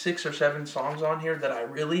least 6 or 7 songs on here that I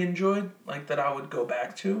really enjoyed, like that I would go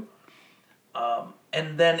back to.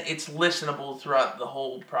 And then it's listenable throughout the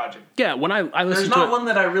whole project. Yeah, when I listened to it... There's not one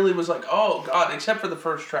that I really was like, oh, God, except for the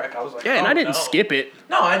first track. I was like, and I didn't skip it.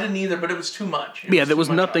 No, I didn't either, but it was too much. There was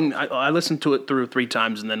nothing... I listened to it through 3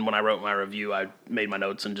 times, and then when I wrote my review, I made my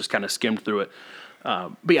notes and just kind of skimmed through it.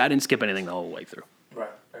 But yeah, I didn't skip anything the whole way through. Right.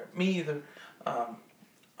 Me either.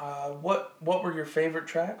 What were your favorite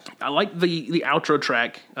tracks? I like the outro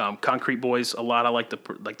track, Concrete Boys, a lot. I like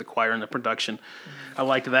the choir and the production. Mm-hmm. I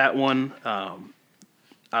liked that one.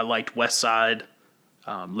 I liked West Side,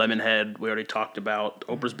 Lemonhead. We already talked about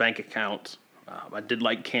Oprah's Bank Account. I did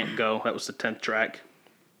like Can't Go. That was the 10th track.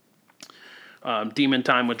 Demon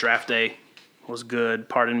Time with Draft Day was good.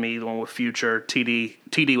 Pardon Me, the one with Future.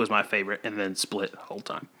 TD was my favorite, and then Split the whole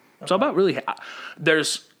time. Okay. So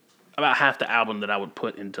there's about half the album that I would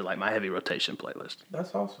put into like my heavy rotation playlist.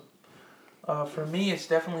 That's awesome. For me, it's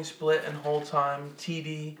definitely Split and Whole Time,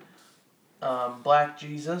 TD, Black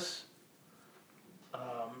Jesus,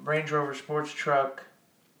 Range Rover Sports Truck,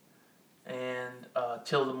 and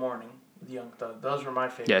Till the Morning with Young Thug. Those were my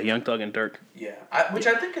favorites. Yeah, Young Thug and Dirk. Yeah, which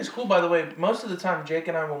I think is cool, by the way. Most of the time, Jake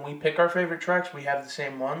and I, when we pick our favorite tracks, we have the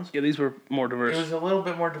same ones. Yeah, these were more diverse. It was a little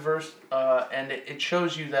bit more diverse, and it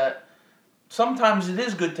shows you that sometimes it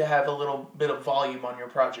is good to have a little bit of volume on your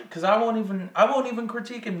project. Because I won't even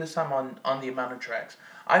critique him this time on the amount of tracks.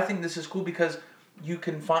 I think this is cool because you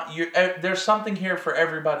can find there's something here for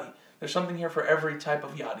everybody. There's something here for every type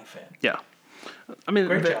of Yachty fan. Yeah. I mean,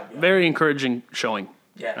 great job, very encouraging showing.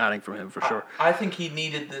 Yeah. I think from him, for sure. I think he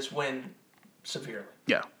needed this win severely.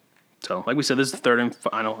 Yeah. So, like we said, this is the third and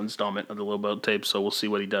final installment of the Lil Boat tape, so we'll see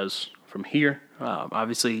what he does from here.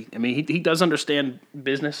 Obviously, I mean, he does understand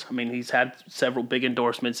business. I mean, he's had several big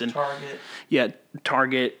endorsements. And Target. Yeah,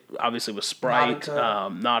 Target, obviously with Sprite,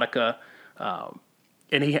 Nautica. And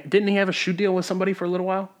didn't he have a shoe deal with somebody for a little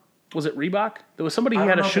while? Was it Reebok? There was somebody he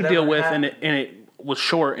had a shoe deal with, and it was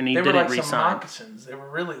short, and he didn't re-sign. They were like some moccasins. They were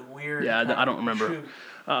really weird. Yeah, I don't remember.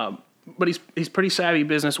 But he's pretty savvy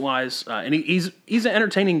business-wise, and he's an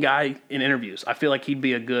entertaining guy in interviews. I feel like he'd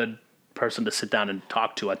be a good person to sit down and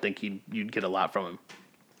talk to. I think you'd get a lot from him.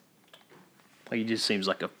 Like, he just seems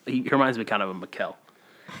like he reminds me kind of of Mikkel.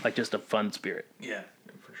 Like, just a fun spirit. Yeah,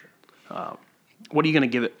 for sure. What are you going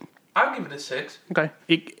to give it? I'll give it a 6. Okay.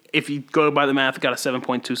 If you go by the math, got a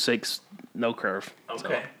 7.26, no curve.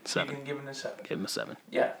 Okay. So 7. You can give it a 7. Give him a 7.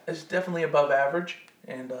 Yeah, it's definitely above average,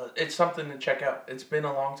 and it's something to check out. It's been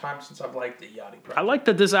a long time since I've liked the Yachty project. I like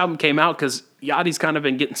that this album came out because Yachty's kind of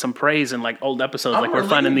been getting some praise in like old episodes. Like we're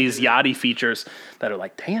finding these Yachty features that are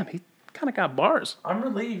like, damn, he kind of got bars. I'm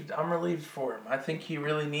relieved for him. I think he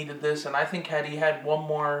really needed this, and I think had he had one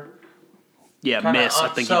more miss, I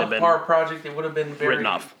think he'd have been subpar project, it would have been written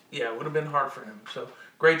off. Yeah, it would have been hard for him. So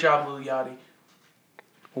great job, Lil Yachty.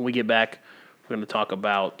 When we get back, we're going to talk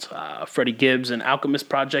about Freddie Gibbs and Alchemist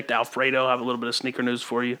Project, Alfredo. I have a little bit of sneaker news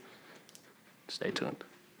for you. Stay tuned.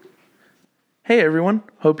 Hey everyone,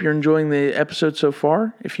 hope you're enjoying the episode so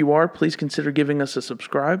far. If you are, please consider giving us a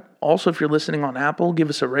subscribe. Also, if you're listening on Apple, give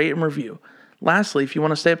us a rate and review. Lastly, if you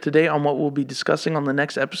want to stay up to date on what we'll be discussing on the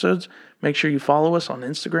next episodes, make sure you follow us on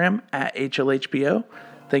Instagram at HLHPO.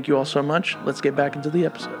 Thank you all so much. Let's get back into the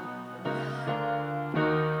episode.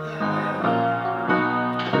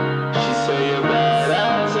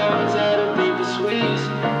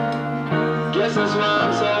 That's why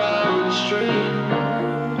I'm so out on the street.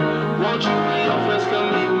 Won't you and your friends come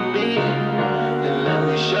meet with me? And let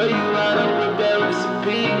me show you how to whip that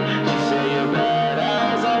recipe. She say you're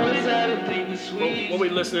badass, always had a thing sweet. What are we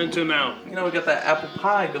listening to now? You know, we got that apple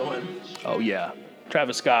pie going. Oh, yeah.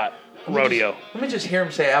 Travis Scott, Rodeo. Let me just hear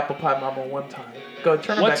him say apple pie mama one time. Go,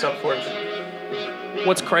 turn it back up for us.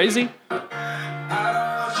 What's crazy?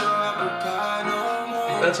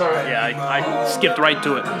 That's all right. Yeah, I skipped right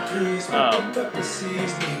to it.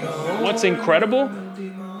 What's incredible,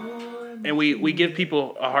 and we give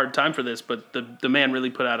people a hard time for this, but the man really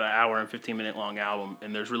put out an hour and 15-minute long album,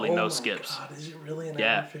 and there's really no skips. God, is it really an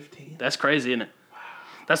hour and 15? That's crazy, isn't it?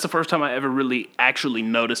 That's the first time I ever really actually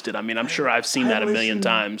noticed it. I mean, I'm sure I've seen that a million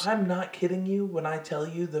times. I'm not kidding you when I tell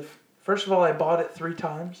you first of all, I bought it 3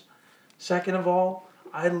 times. Second of all,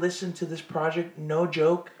 I listened to this project, no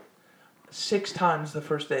joke, 6 times the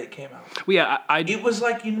first day it came out. Well, yeah, It was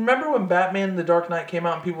like, you remember when Batman The Dark Knight came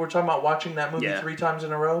out and people were talking about watching that movie 3 times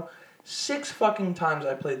in a row? 6 fucking times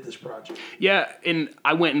I played this project. Yeah, and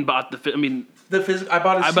I went and bought I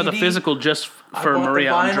bought I bought the physical just for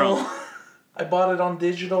Maria I'm Drunk. I bought it on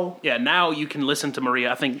digital. Yeah, now you can listen to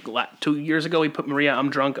Maria. I think 2 years ago he put Maria I'm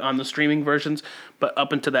Drunk on the streaming versions, but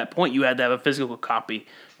up until that point you had to have a physical copy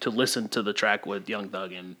to listen to the track with Young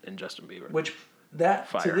Thug and Justin Bieber. Which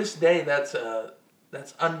to this day that's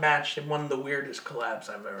unmatched and one of the weirdest collabs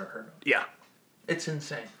I've ever heard of. Yeah. It's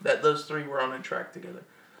insane that those 3 were on a track together.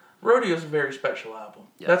 Rodeo's a very special album.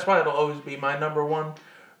 Yeah. That's why it'll always be my number 1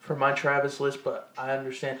 for my Travis list, but I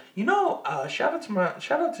understand. Shout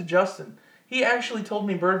out to Justin. He actually told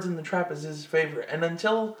me Birds in the Trap is his favorite. And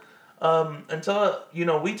until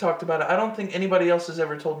we talked about it, I don't think anybody else has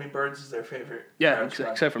ever told me Birds is their favorite. Yeah,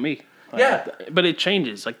 except for me. Yeah. But it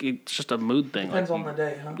changes. Like, it's just a mood thing. Depends on the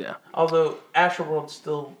day, huh? Yeah. Although Astroworld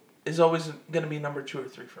still is always going to be number 2 or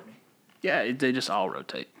 3 for me. Yeah, they just all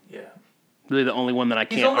rotate. Yeah. Really the only one that I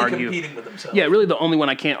can't argue. He's only competing with himself. Yeah, really the only one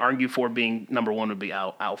I can't argue for being number 1 would be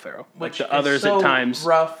Al Farrow. Which like the others so at times.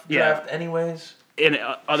 Rough draft anyways. And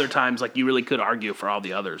other times, like, you really could argue for all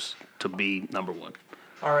the others to be number 1.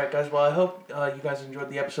 All right, guys. Well, I hope you guys enjoyed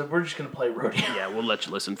the episode. We're just going to play Rodeo. Yeah, we'll let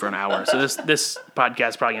you listen for an hour. So this podcast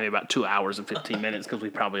is probably going to be about 2 hours and 15 minutes because we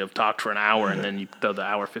probably have talked for an hour and then you throw the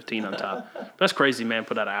hour 15 on top. That's crazy, man.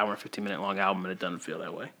 Put out an hour and 15-minute long album and it doesn't feel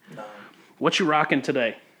that way. No. What you rocking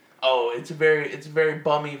today? Oh, it's very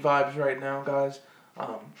bummy vibes right now, guys.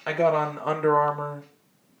 I got on Under Armour.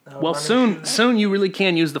 Well, soon you really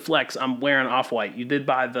can use the flex. I'm wearing Off-White. You did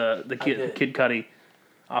buy the Kid Cudi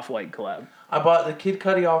Off-White collab. I bought the Kid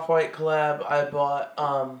Cudi Off-White collab. I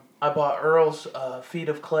bought Earl's Feet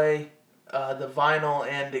of Clay, the vinyl,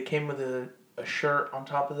 and it came with a shirt on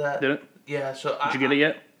top of that. Did it? Yeah. So did you get it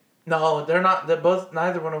yet? No, they're not.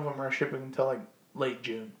 Neither one of them are shipping until like late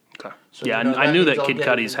June. Okay. So, yeah, I knew that Kid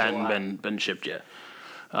Cudi's hadn't been shipped yet.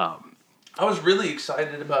 I was really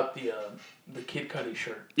excited about the Kid Cudi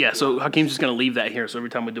shirt. Yeah, so Hakeem's just going to leave that here, so every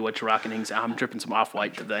time we do What You Rockin', he's I'm dripping some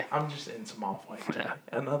Off-White today. I'm just in some Off-White today.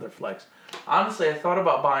 Yeah. Another flex. Honestly, I thought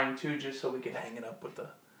about buying 2 just so we could hang it up with the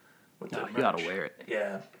merch. You got to wear it.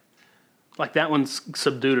 Yeah. Like, that one's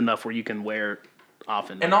subdued enough where you can wear it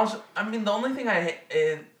often. And also, I mean, the only thing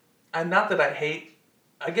not that I hate,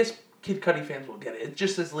 I guess Kid Cudi fans will get it. It's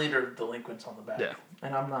just this leader of delinquents on the back. Yeah.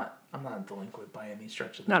 And I'm not a delinquent by any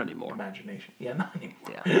stretch of the imagination. Yeah, not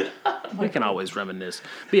anymore. Yeah. We can always reminisce.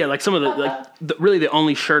 But yeah, like some of really the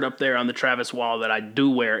only shirt up there on the Travis wall that I do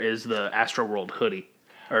wear is the Astroworld hoodie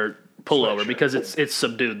or pullover because it's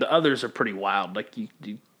subdued. The others are pretty wild. Like you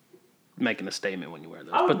making a statement when you wear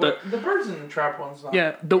those. The Birds in the Trap one's not.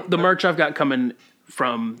 Yeah, the merch I've got coming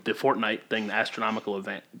from the Fortnite thing, the astronomical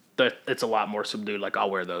event, it's a lot more subdued. Like, I'll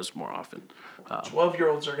wear those more often.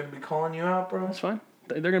 12-year-olds are going to be calling you out, bro. That's fine.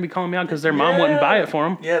 They're going to be calling me out because their mom wouldn't buy it for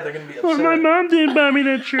them. Yeah, they're going to be upset. My mom didn't buy me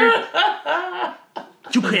that shirt.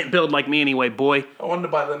 You can't build like me anyway, boy. I wanted to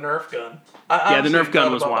buy the Nerf gun. The Nerf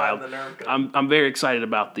gun was wild. I'm very excited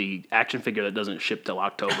about the action figure that doesn't ship till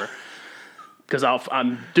October. Because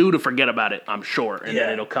I'm due to forget about it, I'm sure. And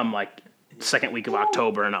then it'll come like second week of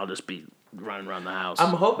October and I'll just be running around the house.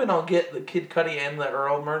 I'm hoping I'll get the Kid Cudi and the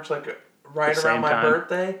Earl merch like right around my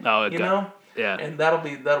birthday. Oh, okay. You know? Yeah. And that'll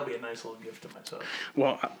be a nice little gift to myself.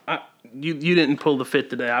 Well, you didn't pull the fit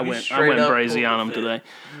today. I went brazy on them today.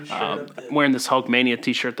 I'm wearing this Hulkmania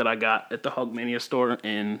t-shirt that I got at the Hulkmania store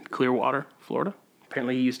in Clearwater, Florida.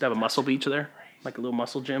 Apparently he used to have a muscle beach there, like a little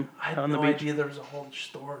muscle gym on the beach. I had no idea there was a whole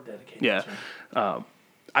store dedicated to it.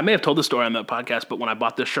 I may have told the story on that podcast, but when I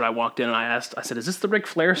bought this shirt, I walked in and I said, "Is this the Ric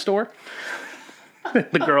Flair store?"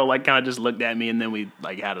 The girl kind of just looked at me, and then we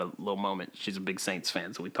had a little moment. She's a big Saints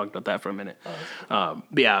fan, so we talked about that for a minute. But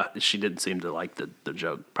yeah, she didn't seem to like the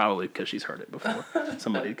joke, probably because she's heard it before.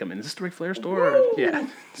 Somebody come in, "Is this the Ric Flair store?" Or, yeah,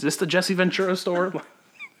 "Is this the Jesse Ventura store?"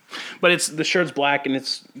 But the shirt's black and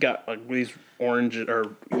it's got like these orange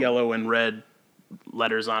or yellow and red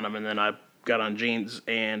letters on them, and then I got on jeans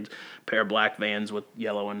and a pair of black Vans with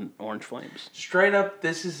yellow and orange flames. Straight up,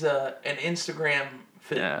 this is an Instagram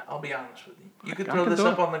fit. Yeah. I'll be honest with you. You could throw this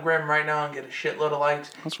up on the gram right now and get a shitload of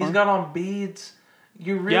likes. He's got on beads.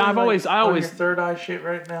 You really I always your third eye shit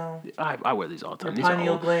right now. I wear these all the time. Your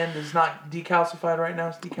pineal gland is not decalcified right now.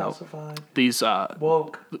 It's decalcified. These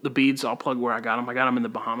woke. The beads, I'll plug where I got them. I got them in the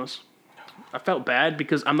Bahamas. I felt bad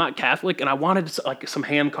because I'm not Catholic and I wanted like some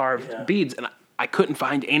hand carved beads and I couldn't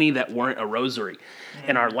find any that weren't a rosary.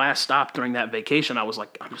 And our last stop during that vacation, I was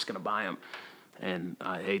like, I'm just gonna buy them. And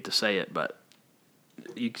I hate to say it, but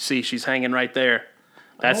you can see she's hanging right there.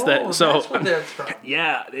 That's that. So that's what that's from.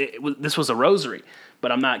 Yeah, this was a rosary,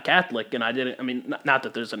 but I'm not Catholic, and I didn't. I mean, not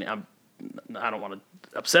that there's any. I don't want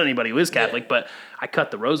to upset anybody who is Catholic, but I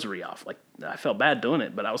cut the rosary off. Like I felt bad doing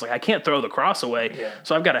it, but I was like, I can't throw the cross away,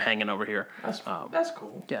 so I've got it hanging over here. That's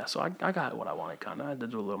cool. Yeah, so I got what I wanted. Kind of, I had to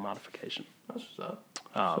do a little modification. That's what's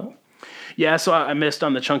up. Yeah, so I missed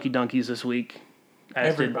on the Chunky Donkeys this week.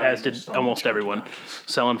 As did almost everyone,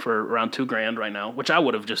 selling for around $2,000 right now, which I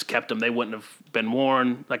would have just kept them. They wouldn't have been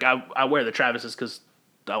worn. Like I wear the Travises because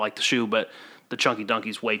I like the shoe, but the Chunky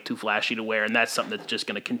Donkey's way too flashy to wear, and that's something that's just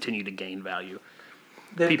going to continue to gain value.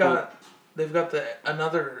 They've got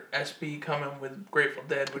another SB coming with Grateful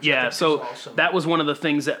Dead, which I think is awesome. That was one of the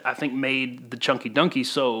things that I think made the Chunky Donkey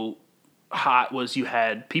so hot was you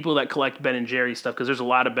had people that collect Ben and Jerry stuff because there's a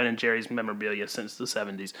lot of Ben and Jerry's memorabilia since the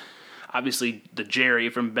 70s. Obviously, the Jerry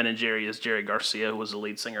from Ben & Jerry is Jerry Garcia, who was the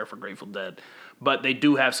lead singer for Grateful Dead. But they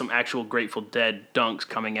do have some actual Grateful Dead dunks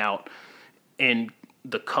coming out in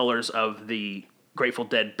the colors of the Grateful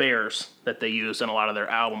Dead bears that they use in a lot of their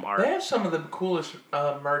album art. They have some of the coolest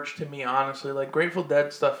merch to me, honestly. Like, Grateful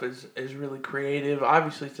Dead stuff is really creative.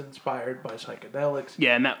 Obviously, it's inspired by psychedelics.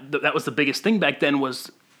 Yeah, and that was the biggest thing back then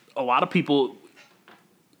was a lot of people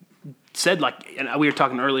said, like, and we were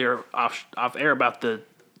talking earlier off air about the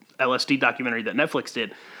LSD documentary that Netflix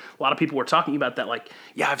did. A lot of people were talking about that, like,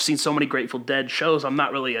 yeah, I've seen so many Grateful Dead shows. I'm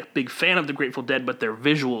not really a big fan of the Grateful Dead, but their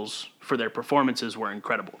visuals for their performances were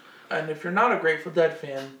incredible. And if you're not a Grateful Dead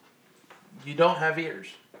fan, you don't have ears.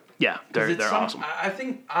 Yeah, they're awesome. I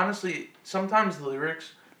think, honestly, sometimes the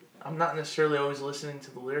lyrics, I'm not necessarily always listening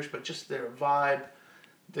to the lyrics, but just their vibe,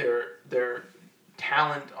 their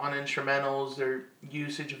talent on instrumentals, their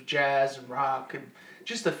usage of jazz and rock, and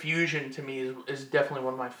just the fusion to me is definitely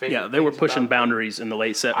one of my favorite. Yeah, they were pushing boundaries in the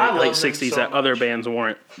late 60s that other bands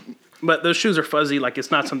weren't. But those shoes are fuzzy. Like, it's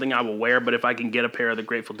not something I will wear, but if I can get a pair of the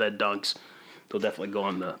Grateful Dead dunks, they'll definitely go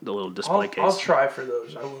on the little display case. I'll try for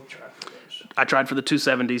those. I will try for those. I tried for the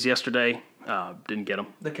 270s yesterday. Didn't get them.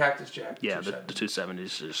 The Cactus Jack. Yeah, the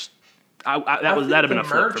 270s just... that'd have been a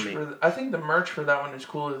flip for me. I think the merch for that one is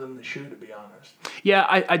cooler than the shoe, to be honest. Yeah,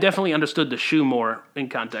 I definitely understood the shoe more in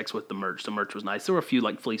context with the merch. The merch was nice. There were a few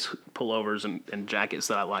like fleece pullovers and jackets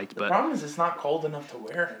that I liked. The problem is it's not cold enough to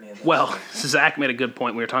wear any of those. Well, Zach made a good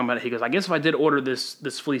point. We were talking about it. He goes, I guess if I did order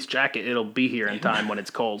this fleece jacket, it'll be here in time when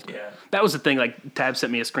it's cold. Yeah. That was the thing. Like, Tab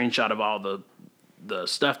sent me a screenshot of all the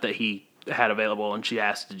stuff that he had available, and she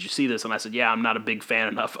asked, did you see this? And I said, yeah, I'm not a big fan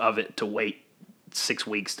enough of it to wait 6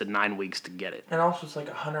 weeks to 9 weeks to get it. And also it's like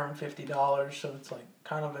 $150, so it's like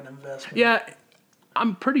kind of an investment. Yeah,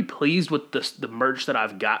 I'm pretty pleased with the merch that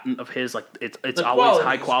I've gotten of his. Like it's always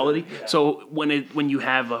high quality. Yeah. So when you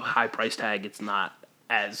have a high price tag, it's not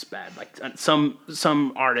as bad. Like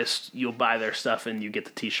some artists, you'll buy their stuff and you get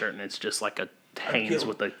the T-shirt and it's just like a Hanes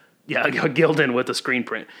with a Gildan with a screen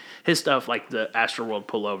print. His stuff, like the Astroworld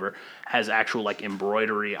pullover, has actual like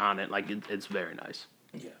embroidery on it. Like it's very nice.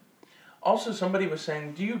 Yeah. Also, somebody was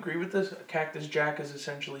saying, do you agree with this? Cactus Jack is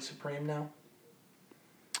essentially Supreme now?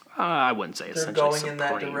 I wouldn't say essentially They're going Supreme. in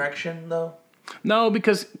that direction, though? No,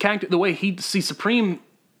 because the way Supreme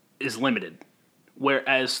is limited.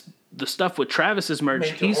 Whereas the stuff with Travis's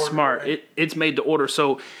merch, he's smart. Right? It's made to order.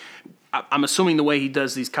 So I'm assuming the way he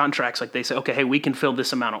does these contracts, like they say, okay, hey, we can fill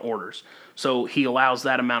this amount of orders. So he allows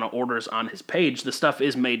that amount of orders on his page. The stuff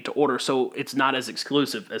is made to order, so it's not as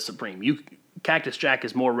exclusive as Supreme. Cactus Jack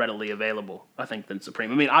is more readily available, I think, than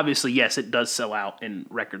Supreme. I mean, obviously, yes, it does sell out in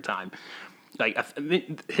record time. Like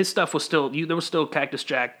his stuff was still there was still Cactus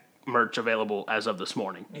Jack merch available as of this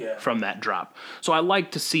morning from that drop. So I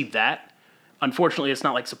like to see that. Unfortunately, it's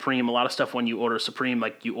not like Supreme. A lot of stuff when you order Supreme,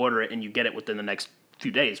 like you order it and you get it within the next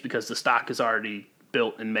few days because the stock is already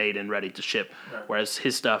built and made and ready to ship. Right. Whereas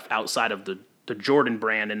his stuff outside of the Jordan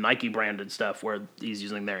brand and Nike branded stuff where he's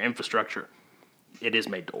using their infrastructure, it is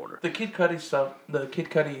made to order. The Kid Cudi stuff, the Kid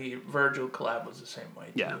Cudi Virgil collab was the same way.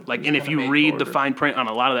 Yeah, like, and if you read the fine print on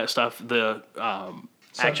a lot of that stuff, the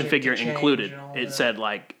action figure included, it said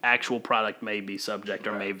like actual product may be subject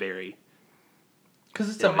or may vary. Because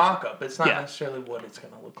it's a mock-up. It's not necessarily what it's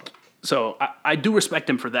going to look like. So I do respect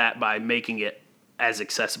him for that by making it as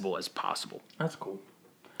accessible as possible. That's cool.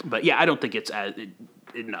 But yeah, I don't think it's as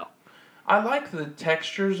no. I like the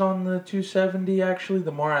textures on the 270, actually.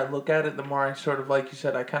 The more I look at it, the more I sort of, like you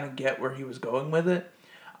said, I kind of get where he was going with it.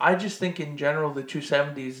 I just think in general the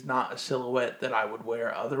 270 is not a silhouette that I would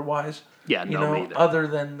wear otherwise. Yeah, me either. Other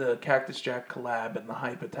than the Cactus Jack collab and the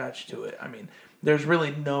hype attached to it. I mean, there's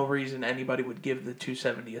really no reason anybody would give the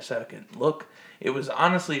 270 a second look. It was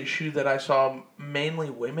honestly a shoe that I saw mainly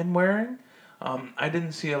women wearing. I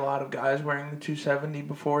didn't see a lot of guys wearing the 270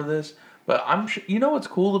 before this. But I'm sure, you know what's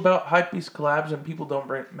cool about Hypebeast collabs, and people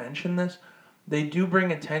don't mention this? They do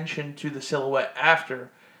bring attention to the silhouette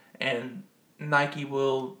after, and Nike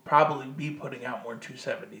will probably be putting out more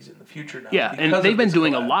 270s in the future now. Yeah, and they've been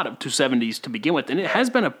doing a lot of 270s to begin with, and it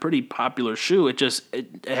has been a pretty popular shoe. It just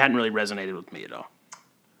it hadn't really resonated with me at all.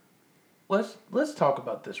 Let's talk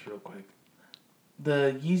about this real quick.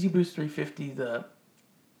 The Yeezy Boost 350, the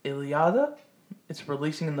Iliada, it's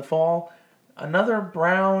releasing in the fall. Another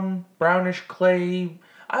brownish clay.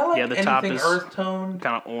 I like the anything top is earth tone.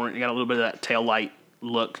 Kind of orange. You got a little bit of that tail light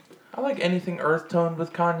look. I like anything earth toned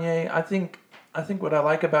with Kanye. I think what I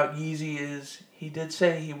like about Yeezy is he did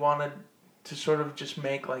say he wanted to sort of just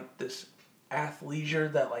make like this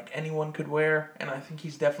athleisure that like anyone could wear, and I think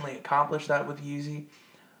he's definitely accomplished that with Yeezy.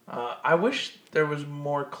 I wish there was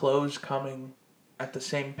more clothes coming at the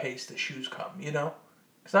same pace the shoes come, you know?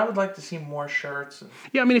 Because I would like to see more shirts.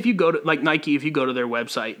 Yeah, I mean, if you go to, like Nike, if you go to their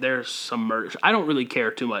website, there's some merch. I don't really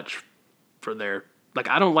care too much for their, like,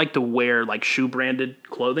 I don't like to wear, like, shoe-branded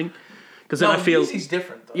clothing. Because then I feel... Yeezy's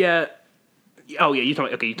different, though. Yeah. Oh, yeah, you're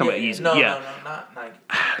talking about Yeezy. No, not Nike.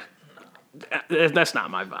 That's not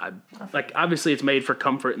my vibe. Like, obviously it's made for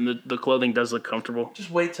comfort, and the clothing does look comfortable. Just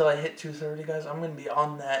wait till I hit 230, guys. I'm going to be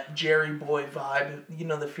on that Jerry Boy vibe. You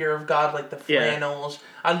know, the fear of God, like the flannels.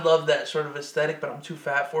 Yeah. I love that sort of aesthetic, but I'm too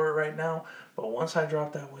fat for it right now. But once I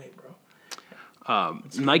drop that weight, bro.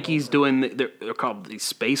 Nike's doing, they're called the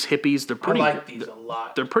Space Hippies. They're pretty, I like these a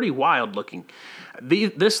lot. They're pretty wild looking.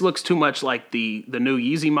 This looks too much like the new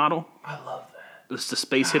Yeezy model. I love that. It's the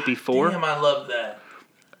Space Hippie 4. Damn, I love that.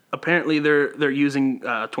 Apparently, they're using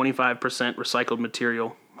 25% recycled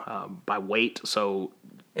material by weight, so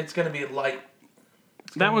it's going to be light.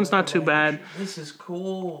 That one's not too bad. This is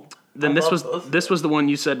cool. Then this was the one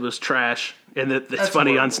you said was trash, and it's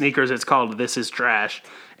funny on sneakers. It's called "This Is Trash,"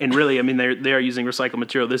 and really, I mean, they are using recycled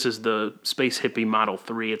material. This is the Space Hippie Model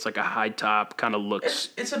 3. It's like a high top, kind of looks.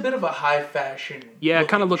 It's a bit of a high fashion. Yeah, it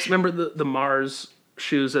kind of looks. Remember the Mars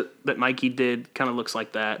shoes that Nike did? Kind of looks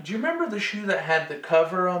like that. Do you remember the shoe that had the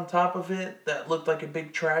cover on top of it that looked like a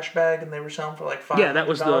big trash bag, and they were selling for like $500? Yeah, that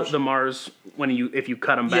was the Mars if you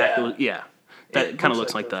cut them back. Yeah. That kind of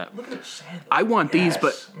looks like that. Look at those sandals. I want these,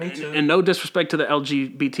 but me too. And no disrespect to the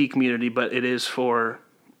LGBT community, but it is for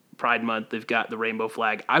Pride Month. They've got the rainbow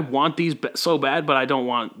flag. I want these so bad, but I don't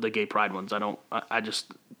want the gay Pride ones. That's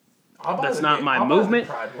not my movement.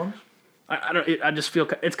 Pride ones. I just feel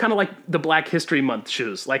it's kind of like the Black History Month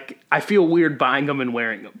shoes. Like I feel weird buying them and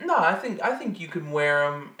wearing them. No, I think you can wear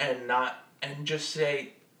them and just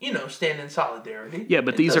say, you know, stand in solidarity. Yeah,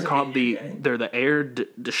 but these are called they're the Air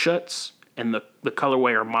Deschutes, and the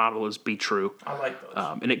colorway or model is Be True. I like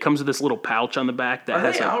those. And it comes with this little pouch on the back that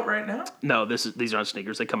has. Are they out right now? No, these aren't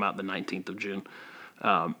sneakers. They come out the 19th of June.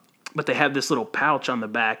 But they have this little pouch on the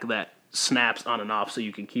back that snaps on and off so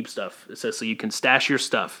you can keep stuff. It says so you can stash your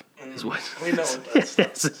stuff. Is what we know what that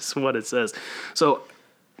says. Is what it says. So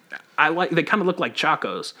they kind of look like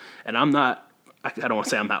Chacos, and I don't want to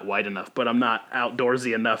say I'm not white enough, but I'm not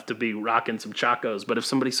outdoorsy enough to be rocking some Chacos. But if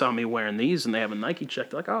somebody saw me wearing these and they have a Nike check,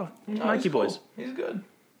 they're like, oh, Nike boys. Cool.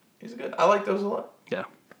 He's good. I like those a lot. Yeah.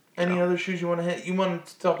 Any other shoes you want to hit? You wanted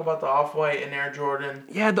to talk about the Off-White and Air Jordan.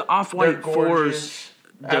 Yeah, the Off-White 4s.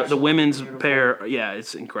 The women's beautiful. pair, yeah,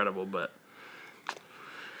 it's incredible. But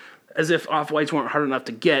as if Off-Whites weren't hard enough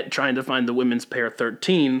to get, trying to find the women's pair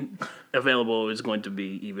 13 available is going to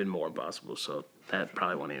be even more impossible. So that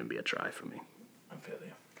probably won't even be a try for me. I feel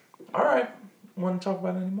you. All right. Want to talk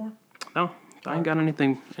about it anymore? No, I ain't got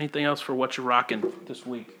anything else for what you're rocking this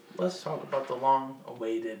week. Let's talk about the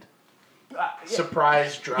long-awaited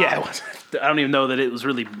surprise drop. Yeah, I don't even know that it was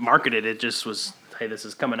really marketed. It just was, hey, this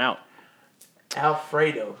is coming out.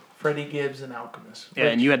 Alfredo, Freddie Gibbs and Alchemist. Yeah,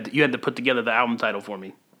 and you had to put together the album title for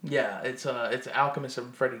me. Yeah, it's Alchemist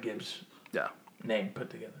and Freddie Gibbs. Yeah, name put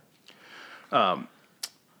together.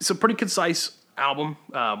 It's a pretty concise album.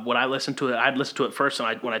 When I listened to it, I'd listened to it first,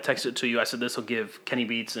 and when I texted it to you, I said this will give Kenny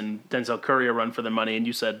Beats and Denzel Curry a run for their money, and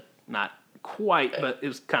you said not quite, but it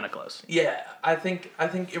was kind of close. Yeah, I think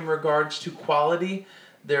in regards to quality,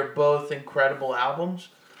 they're both incredible albums.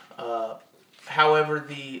 However,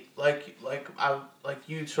 like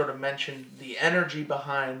you sort of mentioned, the energy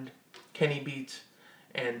behind Kenny Beats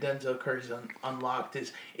and Denzel Curry's Unlocked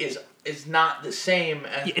is not the same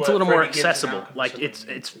as it's what a little Freddie more Gibbs accessible. and Like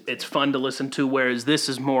it's fun to listen to, whereas this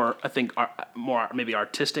is more, I think, more maybe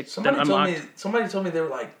artistic than Unlocked. Somebody told me they were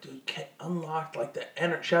like, dude, Unlocked, like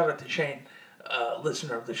shout out to Shane,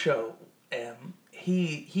 listener of the show, and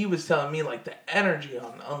he was telling me like the energy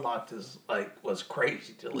on Unlocked was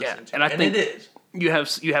crazy to listen to, and I think it is.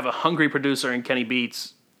 You have a hungry producer in Kenny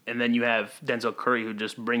Beats, and then you have Denzel Curry who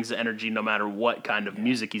just brings the energy no matter what kind of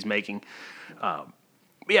music he's making.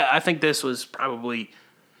 I think this is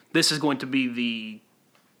going to be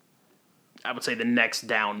I would say the next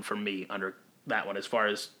down for me under that one as far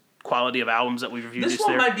as quality of albums that we've reviewed. This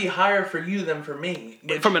one might be higher for you than for me.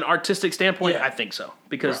 From an artistic standpoint, I think so.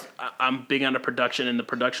 Because I'm big on the production, and the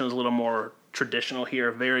production is a little more traditional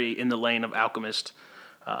here, very in the lane of Alchemist,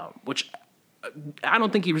 which I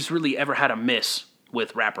don't think he's really ever had a miss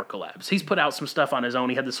with rapper collabs. He's put out some stuff on his own.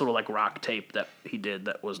 He had this sort of like rock tape that he did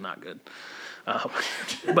that was not good.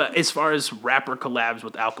 But as far as rapper collabs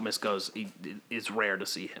with Alchemist goes, it's rare to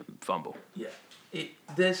see him fumble. Yeah.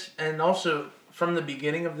 This, and also from the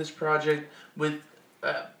beginning of this project, with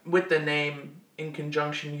the name in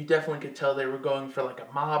conjunction, you definitely could tell they were going for like a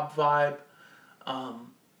mob vibe.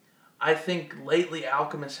 I think lately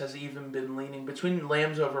Alchemist has even been leaning between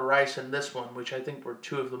Lambs Over Rice and this one, which I think were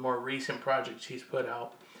two of the more recent projects he's put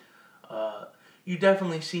out. You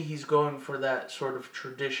definitely see he's going for that sort of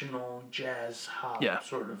traditional jazz hop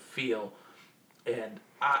sort of feel. And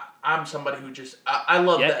I'm somebody who just I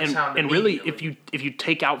love that sound. And really, if you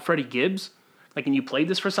take out Freddie Gibbs, like, and you played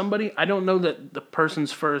this for somebody, I don't know that the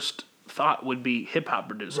person's first thought would be hip hop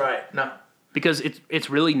producer. Right. No. Because it's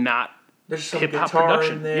really not hip hop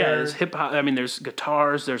production. In there. Yeah, there's hip hop. I mean, there's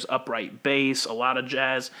guitars, there's upright bass, a lot of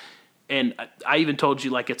jazz, and I even told you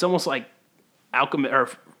like it's almost like Alchemist or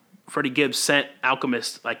Freddie Gibbs sent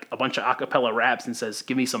Alchemist like a bunch of acapella raps and says,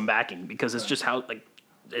 "Give me some backing," because it's just how like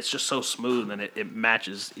it's just so smooth and it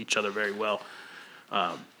matches each other very well.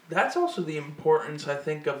 That's also the importance, I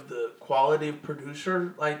think, of the quality of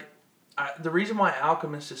producer. Like, the reason why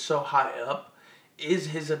Alchemist is so high up is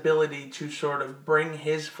his ability to sort of bring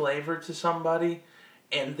his flavor to somebody,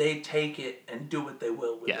 and they take it and do what they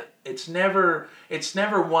will with it. It's never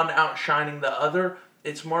one outshining the other.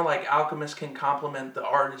 It's more like Alchemist can complement the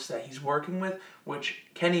artist that he's working with, which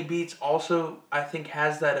Kenny Beats also, I think,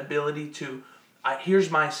 has that ability to,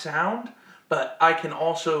 here's my sound, but I can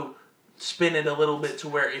also spin it a little bit to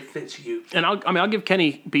where it fits you. And I'll give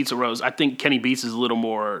Kenny Beats a rose. I think Kenny Beats is a little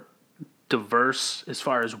more diverse as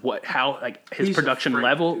far as his production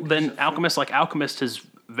level than Alchemist. Like Alchemist is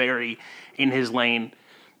very in his lane,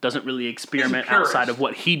 doesn't really experiment outside of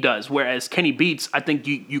what he does. Whereas Kenny Beats, I think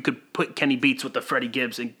you could put Kenny Beats with the Freddie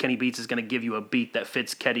Gibbs, and Kenny Beats is going to give you a beat that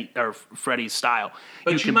fits Freddie's style.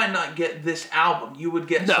 But you might not get this album. You would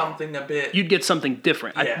get something a bit. You'd get something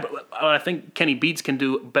different. Yeah. I think Kenny Beats can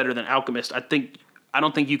do better than Alchemist. I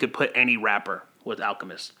don't think you could put any rapper with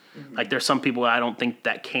Alchemist. Mm-hmm. Like there's some people I don't think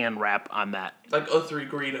that can rap on that. Like O3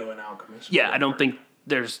 Greedo and Alchemist. Yeah, I don't think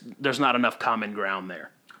there's not enough common ground there.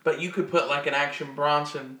 But you could put like an Action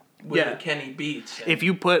Bronson with a Kenny Beats. If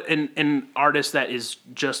you put an artist that is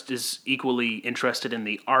just as equally interested in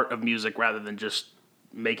the art of music rather than just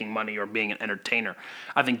making money or being an entertainer,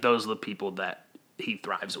 I think those are the people that he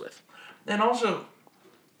thrives with. And also,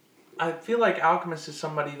 I feel like Alchemist is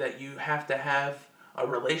somebody that you have to have a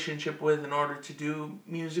relationship with in order to do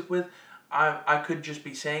music with. I could just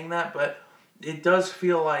be saying that, but it does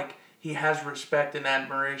feel like he has respect and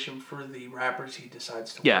admiration for the rappers he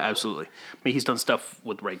decides to work with. Absolutely. I mean, he's done stuff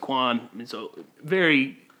with Raekwon. I mean, so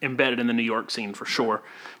very embedded in the New York scene for sure.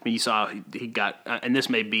 I mean, you saw he got, and this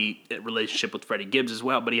may be a relationship with Freddie Gibbs as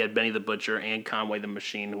well, but he had Benny the Butcher and Conway the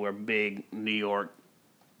Machine, who are big New York.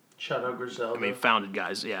 Shout out Griselda. I mean, founded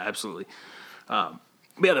guys. Yeah, absolutely. But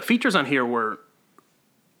the features on here were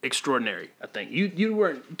extraordinary, I think. You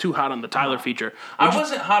weren't too hot on the Tyler feature. I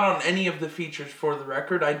wasn't hot on any of the features for the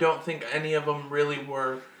record. I don't think any of them really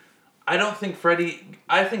were. I think Freddie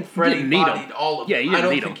bodied all of them. Yeah, I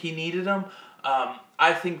don't think he needed them.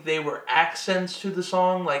 I think they were accents to the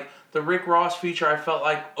song. Like the Rick Ross feature, I felt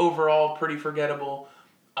like overall pretty forgettable.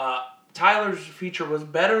 Tyler's feature was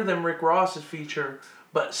better than Rick Ross's feature,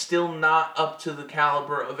 but still not up to the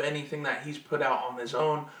caliber of anything that he's put out on his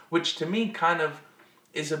own, which to me kind of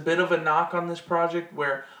is a bit of a knock on this project,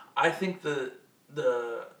 where I think that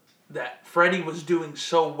Freddie was doing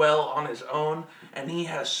so well on his own, and he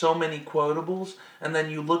has so many quotables, and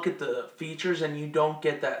then you look at the features and you don't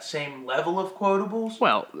get that same level of quotables.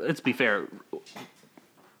 Well, let's be fair.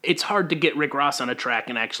 it's hard to get Rick Ross on a track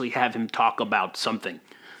and actually have him talk about something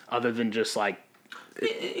other than just like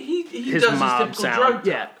he his does mob his typical sound.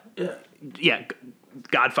 drug talk. Yeah.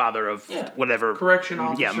 Godfather of whatever. Correction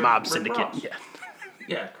officer. Yeah, mob Rick syndicate. Ross.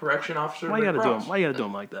 Yeah, correction officer. Why you gotta do him? Why you gotta do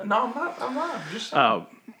him like that? No, I'm not. I'm just.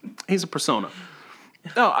 He's a persona.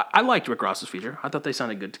 No, I liked Rick Ross's feature. I thought they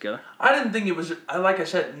sounded good together. I didn't think it was. Like I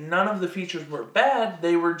said, none of the features were bad.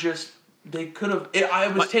 They were just. They could have. I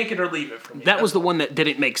was take it or leave it from me. That was the one that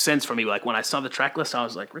didn't make sense for me. Like when I saw the track list, I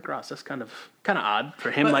was like, Rick Ross, that's kind of odd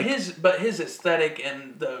for him. But his aesthetic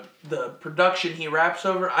and the production he raps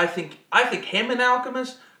over, I think him and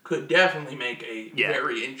Alchemist could definitely make a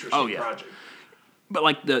very interesting project. But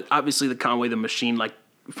like obviously the Conway the Machine, like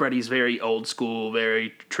Freddie's very old school,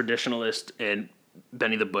 very traditionalist, and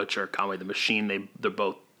Benny the Butcher, Conway the Machine, they're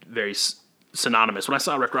both very synonymous. When I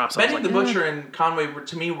saw Rick Ross, Benny I was the Butcher and Conway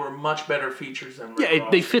to me were much better features than Rick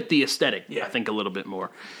Ross. They fit the aesthetic, I think, a little bit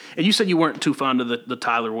more. And you said you weren't too fond of the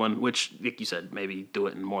Tyler one, which, like you said, maybe do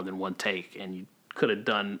it in more than one take, and you could have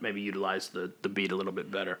done, maybe utilize the beat a little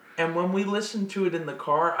bit better. And when we listened to it in the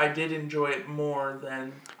car, I did enjoy it more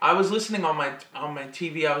than... I was listening on my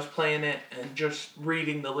TV, I was playing it, and just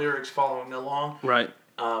reading the lyrics, following along. Right.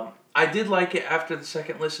 I did like it after the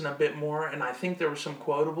second listen a bit more, and I think there were some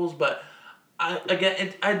quotables, but...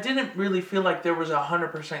 I didn't really feel like there was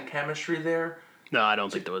 100% chemistry there. No, I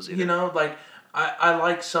don't think there was either. You know, like, I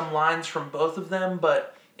like some lines from both of them,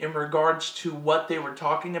 but in regards to what they were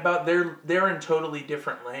talking about, they're in totally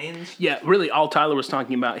different lanes. Yeah, really, all Tyler was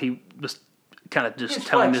talking about, he was kind of just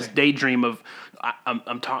telling this daydream of,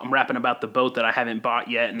 I'm rapping about the boat that I haven't bought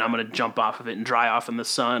yet, and I'm going to jump off of it and dry off in the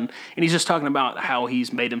sun. And he's just talking about how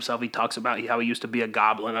he's made himself. He talks about how he used to be a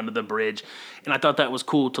goblin under the bridge. And I thought that was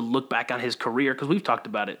cool to look back on his career, because we've talked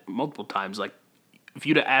about it multiple times. Like, if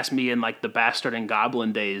you'd have asked me in like the Bastard and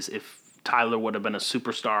Goblin days if Tyler would have been a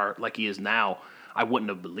superstar like he is now, I wouldn't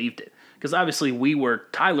have believed it. Because obviously we were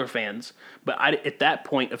Tyler fans, but at that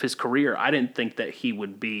point of his career, I didn't think that he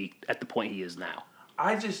would be at the point he is now.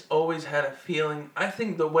 I just always had a feeling, I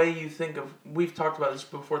think the way you think of, we've talked about this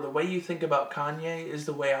before, the way you think about Kanye is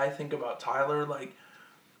the way I think about Tyler. Like,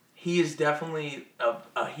 he is definitely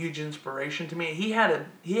a huge inspiration to me. He had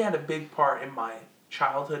a big part in my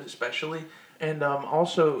childhood especially. And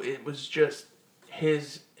also it was just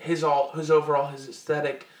his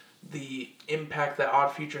aesthetic, the impact that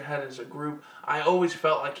Odd Future had as a group. I always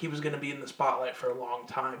felt like he was going to be in the spotlight for a long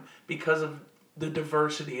time because of the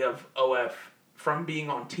diversity of OF, from being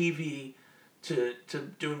on TV to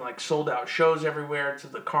doing like sold out shows everywhere, to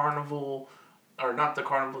the carnival, or not the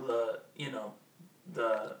carnival,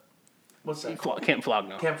 the what's that? Camp Flog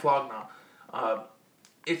Now. Camp Flog Now.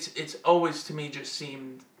 It's always to me just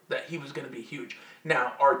seemed that he was going to be huge.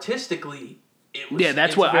 Now artistically,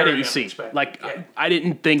 that's what I didn't see. Like, I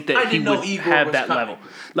didn't think that he would have that level.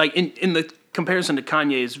 Like, in the comparison to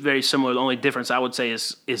Kanye is very similar. The only difference I would say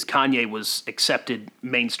is Kanye was accepted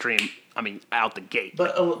mainstream, out the gate.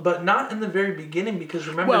 But not in the very beginning, because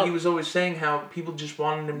remember, he was always saying how people just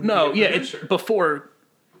wanted him to be a producer. It's before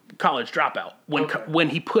College Dropout. When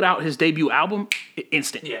he put out his debut album,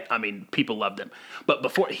 instant. Yeah. People loved him. But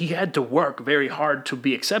before, he had to work very hard to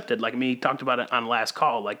be accepted. Like, he talked about it on Last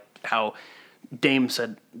Call, like how Dame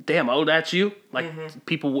said, "Damn, that's you?" Like,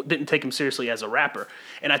 people didn't take him seriously as a rapper.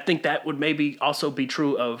 And I think that would maybe also be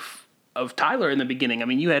true of Tyler in the beginning.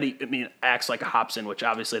 You had acts like Hobson, which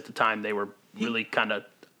obviously at the time they were really kind of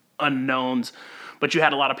unknowns, but you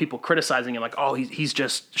had a lot of people criticizing him, like, "Oh, he's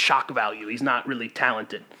just shock value. He's not really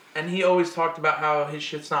talented." And he always talked about how his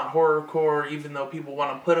shit's not horrorcore, even though people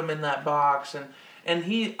want to put him in that box. And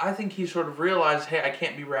I think he sort of realized, hey, I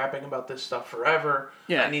can't be rapping about this stuff forever.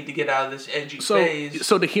 Yeah. I need to get out of this edgy phase.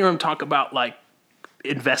 So to hear him talk about, like,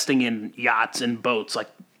 investing in yachts and boats, like,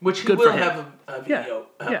 which he good will for him. have a video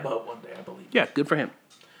boat one day, I believe. Yeah, good for him.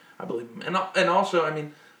 I believe him. And also,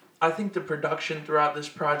 I think the production throughout this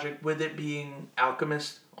project, with it being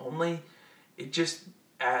Alchemist only, it just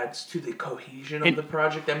adds to the cohesion of the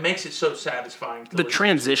project that makes it so satisfying to the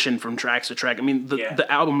transition from tracks to track. The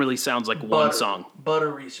album really sounds like one song.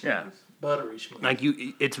 Buttery smooth. Yeah. Buttery smooth. Like,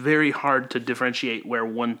 it's very hard to differentiate where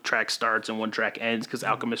one track starts and one track ends, because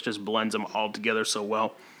Alchemist just blends them all together so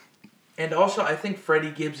well. And also, I think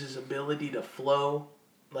Freddie Gibbs' ability to flow,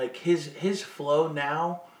 like his flow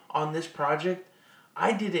now on this project,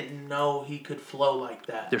 I didn't know he could flow like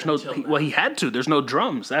that. He had to. There's no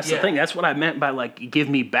drums. That's the thing. That's what I meant by, like, give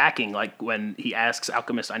me backing. Like, when he asks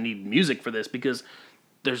Alchemist, I need music for this, because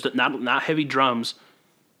there's not heavy drums.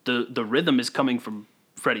 The rhythm is coming from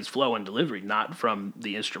Freddie's flow and delivery, not from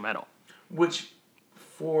the instrumental. Which,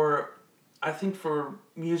 for I think for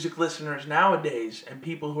music listeners nowadays and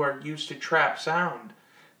people who are used to trap sound,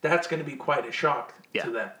 that's going to be quite a shock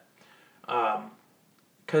to them.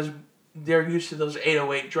 Because they're used to those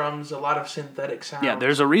 808 drums, a lot of synthetic sounds. Yeah,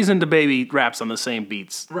 there's a reason DaBaby raps on the same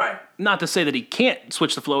beats. Right. Not to say that he can't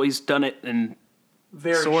switch the flow. He's done it in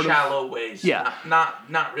very shallow ways. Yeah.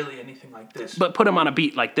 Not really anything like this. But put him on a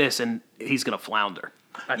beat like this and he's going to flounder.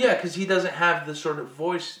 Yeah, because he doesn't have the sort of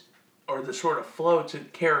voice or the sort of flow to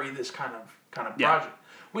carry this kind of project.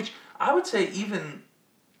 Which I would say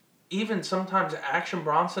even sometimes Action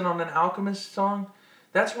Bronson on an Alchemist song,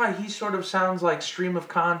 that's why he sort of sounds like Stream of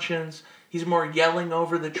Conscience. He's more yelling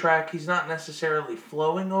over the track. He's not necessarily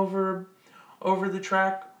flowing over the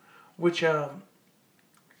track, which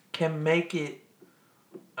can make it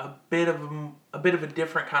a bit of a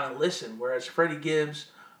different kind of listen. Whereas Freddie Gibbs,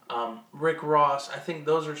 Rick Ross, I think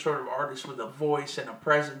those are sort of artists with a voice and a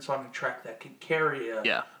presence on a track that can carry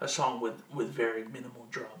a song with very minimal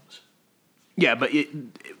drums. Yeah, but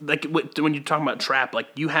when you're talking about trap,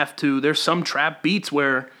 like there's some trap beats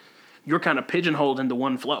where you're kind of pigeonholed into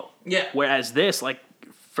one flow. Yeah. Whereas this, like,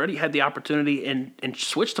 Freddie had the opportunity and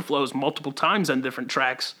switched the flows multiple times on different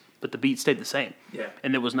tracks, but the beat stayed the same. Yeah.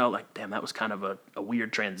 And there was no, like, damn, that was kind of a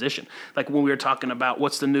weird transition. Like when we were talking about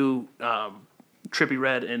what's the new Trippie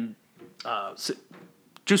Redd and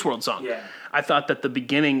Juice WRLD song. Yeah. I thought that the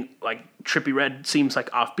beginning, like, Trippie Redd seems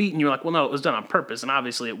like offbeat, and you're like, well, no, it was done on purpose, and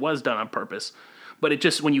obviously it was done on purpose. But it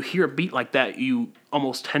just, when you hear a beat like that, you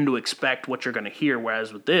almost tend to expect what you're going to hear,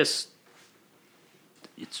 whereas with this,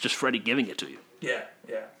 it's just Freddie giving it to you. Yeah.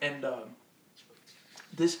 And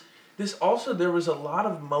this also, there was a lot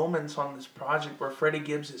of moments on this project where Freddie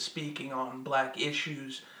Gibbs is speaking on black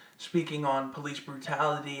issues, speaking on police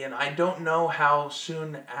brutality, and I don't know how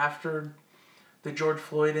soon after the George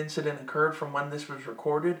Floyd incident occurred from when this was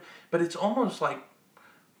recorded, but it's almost like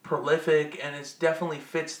prolific, and it definitely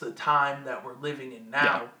fits the time that we're living in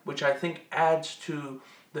now, which I think adds to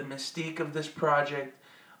the mystique of this project.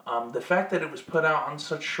 The fact that it was put out on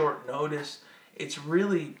such short notice, it's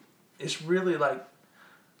really like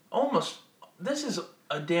almost, this is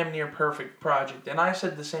a damn near perfect project. And I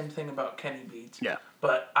said the same thing about Kenny Beats. Yeah.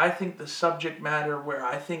 But I think the subject matter where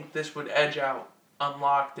I think this would edge out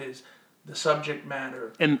Unlocked is the subject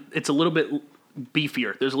matter. And it's a little bit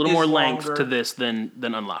beefier. There's a little more length to this than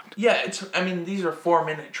Unlocked. Yeah, these are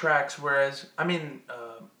 4-minute tracks, whereas,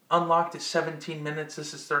 Unlocked is 17 minutes,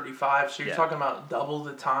 this is 35, so you're talking about double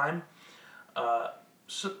the time.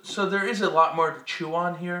 So there is a lot more to chew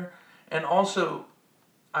on here. And also,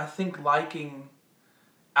 I think liking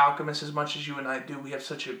Alchemist as much as you and I do, we have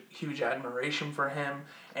such a huge admiration for him.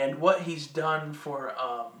 And what he's done for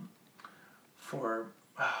what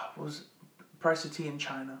was it? Price of Tea in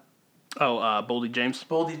China. Oh, Boldy James?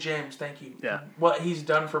 Boldy James, thank you. Yeah. What he's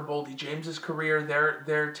done for Boldy James's career,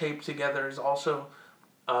 their tape together is also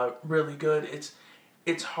really good.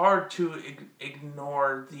 It's hard to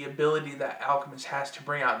ignore the ability that Alchemist has to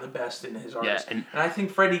bring out the best in his artist. Yeah, and I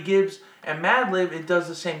think Freddie Gibbs and Madlib, it does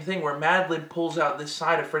the same thing, where Madlib pulls out this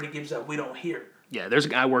side of Freddie Gibbs that we don't hear. Yeah, there's a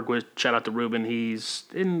guy I work with, shout out to Ruben, he's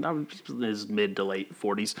in his mid to late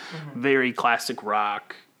 40s, very classic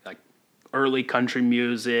rock, like early country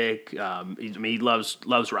music, he loves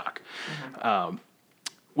rock.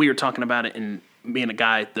 We were talking about it, and me and a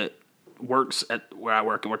guy that works at where I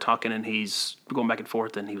work, and we're talking, and he's going back and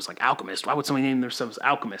forth, and he was like, Alchemist, why would somebody name themselves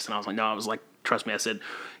Alchemist? And I was like, no, I was like, trust me, I said,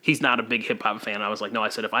 he's not a big hip-hop fan. I was like, no, I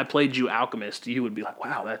said, if I played you Alchemist, you would be like,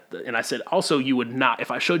 wow, and I said, also, you would not,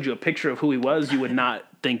 if I showed you a picture of who he was, you would not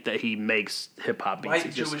think that he makes hip-hop beats.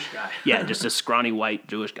 White Jewish guy. Yeah, just a scrawny white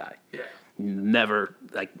Jewish guy. Yeah. Never,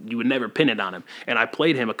 like, you would never pin it on him. And I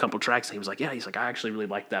played him a couple tracks, and he was like, yeah, he's like, I actually really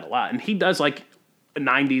like that a lot. And he does, like,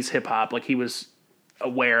 90s hip-hop, like, he was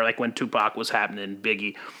aware, like, when Tupac was happening,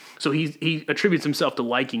 Biggie. So he attributes himself to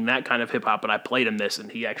liking that kind of hip-hop, and I played him this,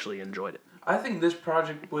 and he actually enjoyed it. I think this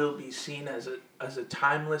project will be seen as a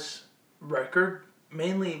timeless record,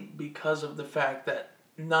 mainly because of the fact that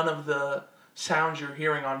none of the sounds you're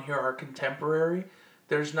hearing on here are contemporary.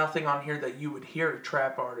 There's nothing on here that you would hear a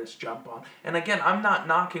trap artist jump on. And again, I'm not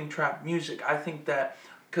knocking trap music. I think that,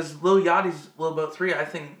 because Lil Yachty's Lil Boat 3, I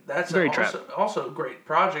think that's also a great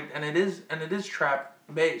project, and it is trap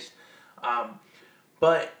based.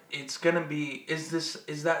 But it's gonna be, is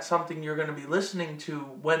that something you're gonna be listening to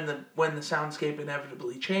when the soundscape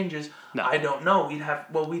inevitably changes? No. I don't know.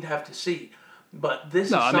 We'd have to see. But this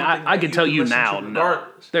is something I can tell you now.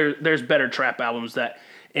 Regardless. There's better trap albums that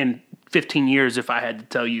in 15 years, if I had to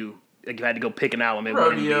tell you, like, if I had to go pick an album, it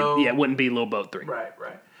wouldn't be Lil Boat 3. Right.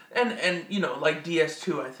 And like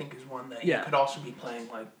DS2, I think is one that you could also be playing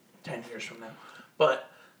like 10 years from now. But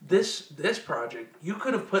This project, you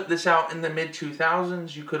could have put this out in the mid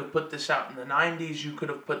 2000s. You could have put this out in the 90s. You could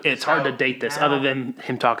have put. This It's hard out to date this, now. other than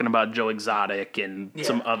him talking about Joe Exotic and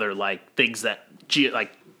some other like things that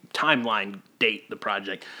like timeline date the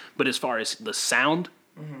project. But as far as the sound,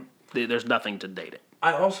 there's nothing to date it.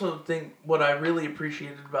 I also think what I really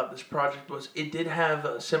appreciated about this project was it did have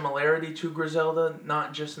a similarity to Griselda,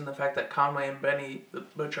 not just in the fact that Conway and Benny,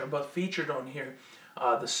 which are both featured on here,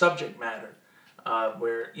 the subject matter,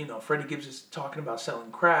 where, you know, Freddie Gibbs is talking about selling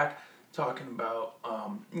crack, talking about,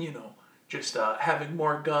 you know, just having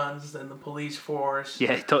more guns than the police force.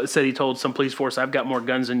 Yeah, he told some police force, "I've got more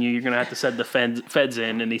guns than you. You're going to have to send the feds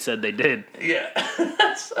in," and he said they did. Yeah.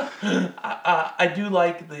 I do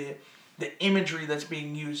like the imagery that's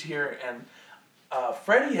being used here, and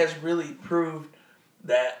Freddie has really proved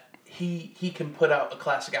that he can put out a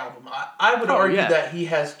classic album. I would argue that he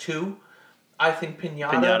has two. I think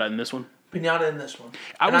Pinata in this one. Pinata in this one.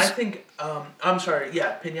 I think I'm sorry,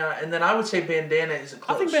 Pinata, and then I would say Bandana is a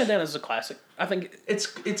close. I think Bandana is a classic. I think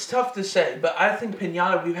it's tough to say, but I think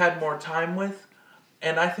Pinata we've had more time with,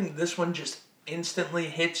 and I think this one just instantly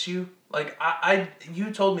hits you. Like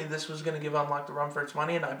you told me this was going to give Unlocked a run for its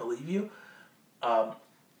money, and I believe you.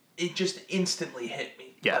 It just instantly hit me.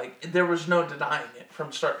 Yeah. Like, there was no denying it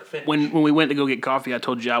from start to finish. When we went to go get coffee, I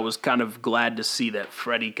told you I was kind of glad to see that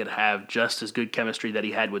Freddie could have just as good chemistry that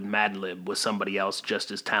he had with Madlib with somebody else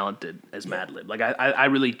just as talented as Madlib. Like, I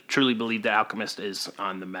really, truly believe that Alchemist is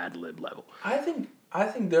on the Madlib level. I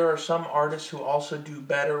think there are some artists who also do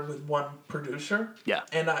better with one producer. Yeah.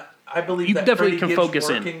 And I believe you that definitely Freddie can Gibbs focus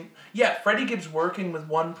in. Yeah, Freddie Gibbs working with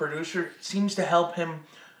one producer seems to help him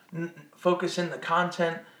focus in the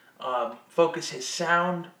content, focus his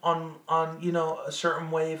sound on you know, a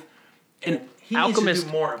certain wave. And he needs to do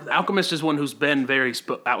more of that. Alchemist is one who's been very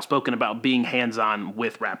outspoken about being hands-on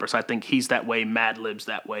with rappers. I think he's that way. Madlib's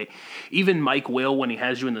that way. Even Mike Will, when he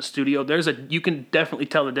has you in the studio, you can definitely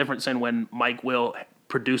tell the difference in when Mike Will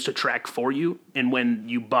produced a track for you and when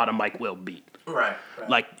you bought a Mike Will beat. Right.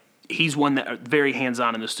 Like, he's one that are very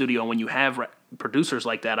hands-on in the studio. And when you have producers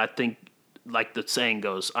like that, I think, like the saying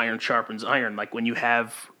goes, iron sharpens iron. Like, when you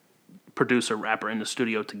have producer, rapper in the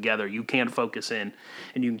studio together, you can focus in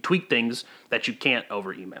and you can tweak things that you can't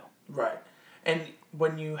over email. Right. And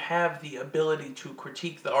when you have the ability to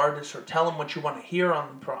critique the artist or tell them what you want to hear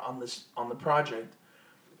on the project,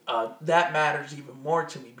 that matters even more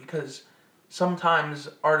to me, because sometimes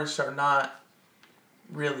artists are not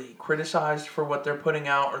really criticized for what they're putting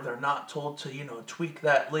out, or they're not told to, you know, tweak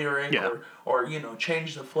that lyric or you know,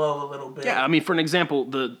 change the flow a little bit. Yeah, I mean, for an example,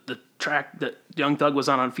 the track that Young Thug was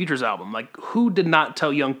on Future's album, like, who did not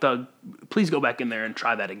tell Young Thug, please go back in there and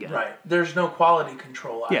try that again? Right. There's no quality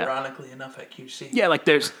control, ironically enough, at QC. Yeah, like,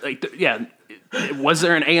 was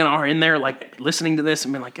there an A&R in there, like, listening to this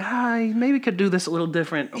and being like, maybe could do this a little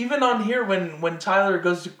different? Even on here, when Tyler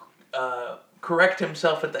goes to correct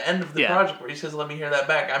himself at the end of the project, where he says, "Let me hear that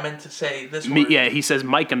back. I meant to say this word." Yeah, he says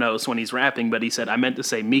Mykonos when he's rapping, but he said, "I meant to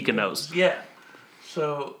say Mykonos." Yeah.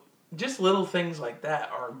 So just little things like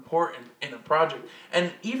that are important in a project.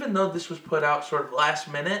 And even though this was put out sort of last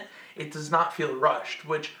minute, it does not feel rushed,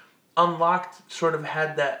 which Unlocked sort of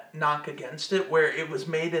had that knock against it, where it was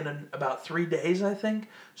made in about 3 days, I think.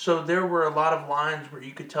 So there were a lot of lines where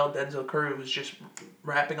you could tell Denzel Curry was just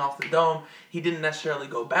rapping off the dome. He didn't necessarily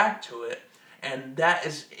go back to it. And that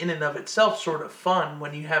is in and of itself sort of fun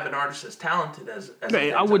when you have an artist as talented as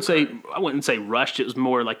I wouldn't say rushed. It was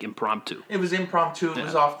more like impromptu. It was impromptu. It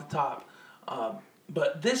was off the top.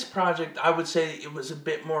 But this project, I would say it was a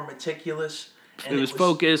bit more meticulous. And it was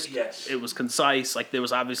focused. Yes. It was concise. Like, there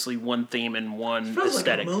was obviously one theme and one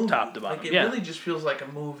aesthetic, like top to bottom. Like, it really just feels like a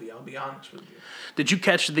movie, I'll be honest with you. Did you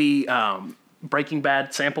catch the Breaking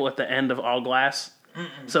Bad sample at the end of All Glass? Mm-mm.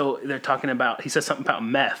 So they're talking about, he says something about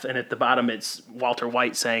meth, and at the bottom it's Walter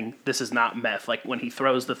White saying, "This is not meth," like when he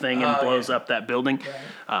throws the thing and blows up that building.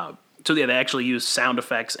 Right. So they actually used sound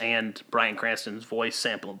effects and Bryan Cranston's voice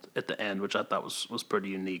sampled at the end, which I thought was pretty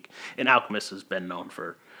unique. And Alchemist has been known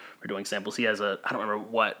for doing samples. He has I don't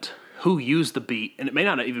remember who used the beat, and it may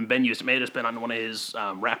not have even been used. It may have just been on one of his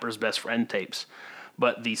Rapper's Best Friend tapes.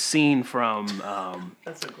 But the scene from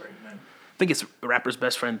that's a great name. I think it's Rapper's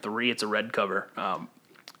Best Friend 3. It's a red cover.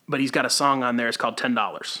 But he's got a song on there. It's called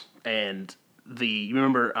 $10. And you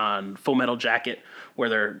remember on Full Metal Jacket where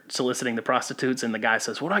they're soliciting the prostitutes and the guy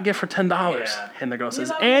says, "What do I get for $10? Yeah. And the girl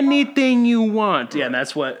says, "Anything you want." Yeah, and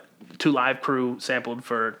that's what 2 Live Crew sampled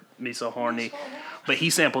for Me So Horny. But he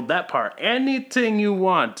sampled that part. "Anything you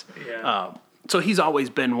want." Yeah. So he's always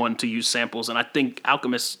been one to use samples. And I think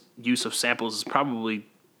Alchemist's use of samples is probably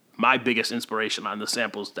my biggest inspiration on the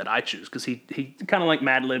samples that I choose, because he kind of like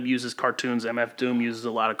Madlib uses cartoons. MF Doom uses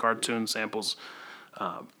a lot of cartoon samples.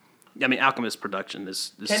 I mean, Alchemist production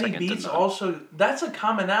is Kenny second Beats to none. also, that's a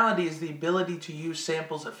commonality, is the ability to use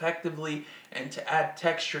samples effectively and to add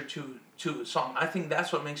texture to a song. I think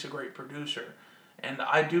that's what makes a great producer. And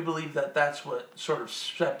I do believe that that's what sort of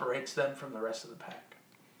separates them from the rest of the pack.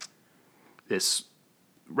 This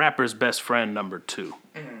Rapper's Best Friend #2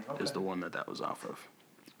 okay. is the one that was off of.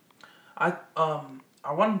 I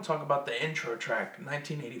wanted to talk about the intro track,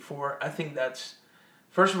 1984. I think that's,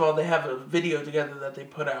 first of all, they have a video together that they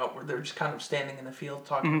put out where they're just kind of standing in the field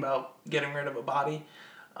talking about getting rid of a body.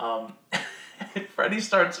 Freddie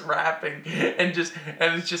starts rapping and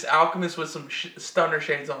it's just Alchemist with some stunner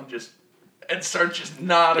shades on, and starts just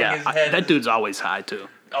nodding his head. That dude's always high too.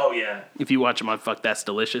 Oh yeah. If you watch him on Fuck That's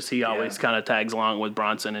Delicious, he always kind of tags along with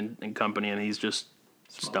Bronson and company, and he's just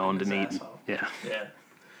stoned and eating. Yeah. Yeah.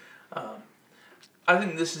 I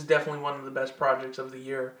think this is definitely one of the best projects of the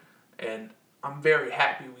year, and I'm very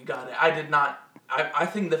happy we got it. I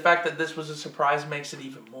think the fact that this was a surprise makes it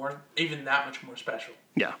even that much more special.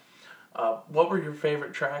 Yeah. What were your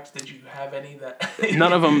favorite tracks? Did you have any that?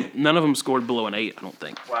 None of them scored below an 8, I don't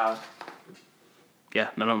think. Wow.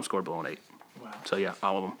 Yeah, none of them scored below an 8. Wow. So yeah,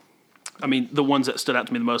 all of them. I mean, the ones that stood out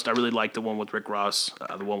to me the most, I really liked the one with Rick Ross.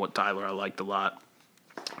 The one with Tyler, I liked a lot.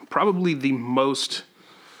 Probably the most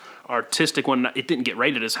artistic one. It didn't get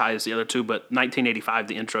rated as high as the other two, but 1985,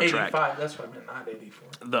 the intro track. 85. That's what I meant, not 84.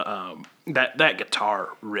 The that guitar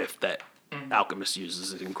riff that Alchemist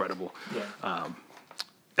uses is incredible. Yeah.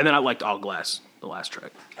 And then I liked All Glass, the last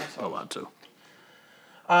track, a lot too.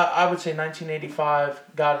 I would say 1985.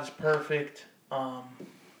 God Is Perfect.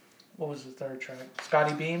 What was the third track?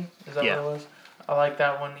 Scotty Beam? Is that what it was? I like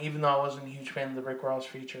that one, even though I wasn't a huge fan of the Rick Ross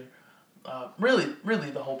feature. Really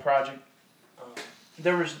the whole project.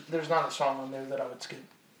 There's not a song on there that I would skip.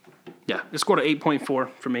 Yeah, it scored an 8.4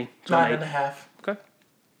 for me. So 9.5. Okay.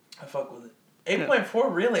 I fuck with it.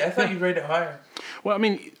 8.4, really? I thought you'd rate it higher. Well, I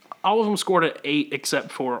mean, all of them scored at 8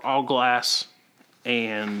 except for All Glass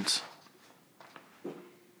and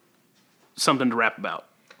Something to Rap About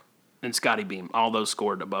and Scotty Beam. All those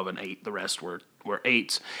scored above an 8. The rest were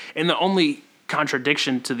 8s. And the only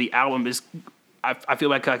contradiction to the album is I feel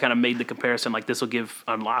like I kind of made the comparison, like this will give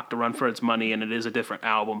Unlocked a run for its money, and it is a different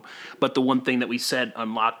album. But the one thing that we said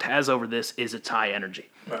Unlocked has over this is its high energy.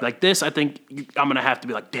 Right. Like this, I think I'm going to have to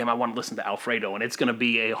be like, damn, I want to listen to Alfredo, and it's going to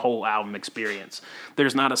be a whole album experience.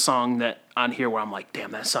 There's not a song that on here where I'm like, damn,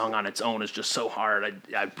 that song on its own is just so hard.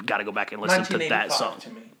 I've got to go back and listen to that song. To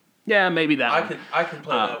me. Yeah, maybe that one. I could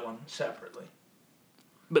play that one separately.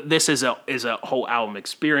 But this is a whole album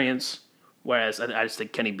experience. Whereas I just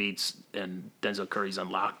think Kenny Beats and Denzel Curry's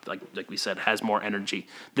Unlocked, like we said, has more energy.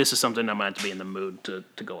 This is something I'm going to be in the mood to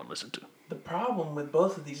go and listen to. The problem with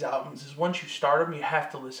both of these albums is once you start them, you have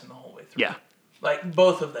to listen the whole way through. Yeah. Like,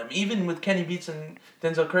 both of them. Even with Kenny Beats and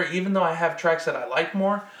Denzel Curry, even though I have tracks that I like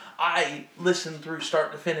more, I listen through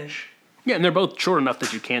start to finish. Yeah, and they're both short enough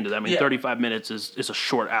that you can do that. I mean, 35 minutes is a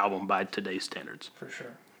short album by today's standards. For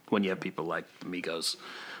sure. When you have people like the Migos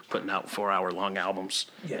putting out 4-hour-long albums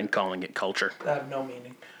and calling it culture. That have no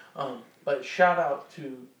meaning. But shout out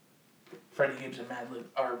to Freddie Gibbs and Madlib,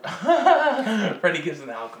 or Freddie Gibbs and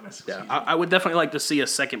the Alchemist. Yeah, I would definitely like to see a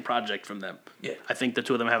second project from them. Yeah, I think the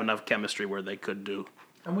two of them have enough chemistry where they could do.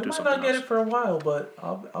 And we might not get it for a while, but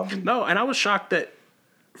I'll be. No, and I was shocked that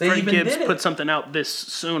Freddie Gibbs put something out this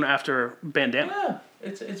soon after Bandana. Yeah,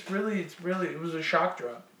 it's really it was a shock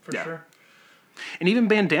drop for sure. And even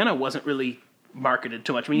Bandana wasn't really marketed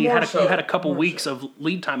too much. I mean, you had a couple weeks of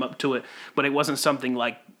lead time up to it, but it wasn't something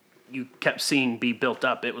like you kept seeing be built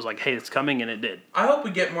up. It was like, hey, it's coming, and it did. I hope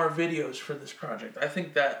we get more videos for this project. I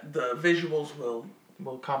think that the visuals will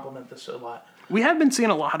complement this a lot. We have been seeing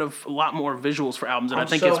a lot more visuals for albums, and I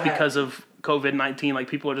think it's because of COVID-19. Like,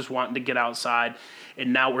 people are just wanting to get outside,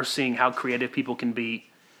 and now we're seeing how creative people can be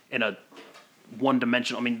in a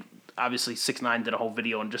one-dimensional. I mean, obviously 6ix9ine did a whole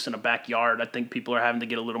video and just in a backyard. I think people are having to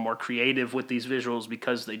get a little more creative with these visuals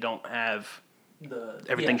because they don't have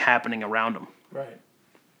everything happening around them. Right.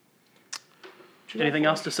 Anything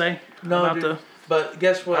else to say? No, but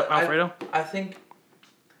guess what? Alfredo? I think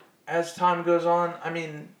as time goes on, I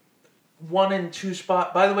mean, 1 and 2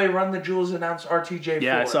 spot. By the way, Run the Jewels announced RTJ4.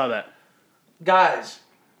 Yeah, I saw that. Guys,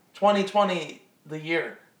 2020, the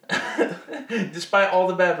year. Despite all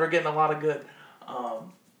the bad, we're getting a lot of good.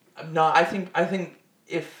 No, I think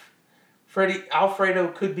if Alfredo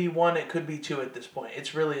could be 1, it could be 2 at this point.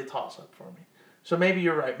 It's really a toss-up for me. So maybe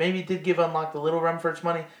you're right. Maybe it did give Unlocked a little run for its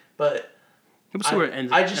money, but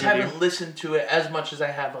I just haven't listened to it as much as I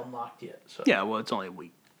have Unlocked yet. So. Yeah, well, it's only a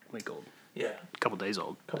week. week old. Yeah. A couple days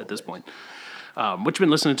old at this point. What you been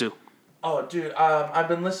listening to? Oh, dude, I've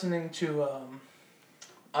been listening to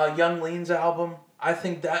Young Lean's album. I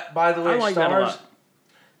think that, by the way, I like that a lot.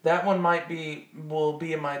 That one will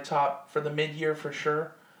be in my top for the mid-year for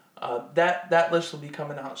sure. That list will be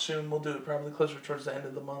coming out soon. We'll do it probably closer towards the end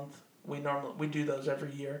of the month. We do those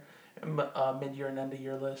every year, mid-year and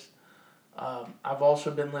end-of-year list. I've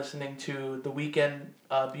also been listening to The Weeknd,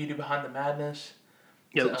 Beauty Behind the Madness.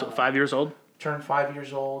 Yeah, 5 years old. Turned 5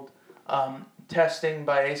 years old. Testing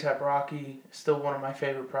by A$AP Rocky, still one of my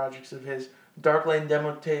favorite projects of his. Dark Lane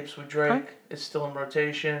demo tapes with Drake is still in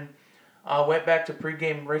rotation. Went back to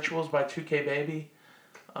Pregame Rituals by 2K Baby.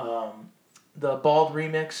 The Bald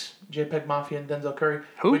remix, JPEG Mafia and Denzel Curry.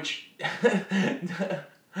 Who? Which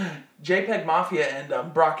JPEG Mafia and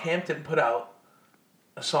Brockhampton put out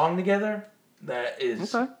a song together that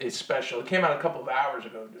is special. It came out a couple of hours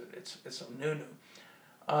ago, dude. It's some new.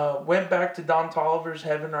 Went back to Don Toliver's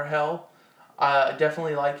Heaven or Hell. I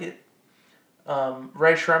definitely like it.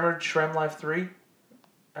 Ray Shremmer, Shrem Life 3.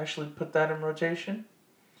 Actually put that in rotation.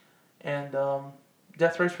 And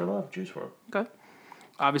Death Race for Love, Juice WRLD. Okay.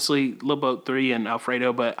 Obviously, Lil Boat 3 and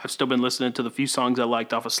Alfredo, but I've still been listening to the few songs I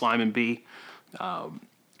liked off of Slime and B.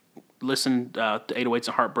 Listened to 808s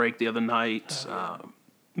and Heartbreak the other night.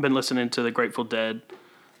 Been listening to the Grateful Dead,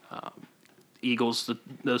 Eagles,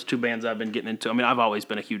 those two bands I've been getting into. I mean, I've always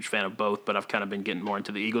been a huge fan of both, but I've kind of been getting more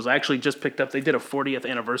into the Eagles. I actually just picked up, they did a 40th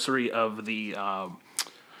anniversary of the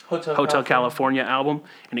Hotel California album,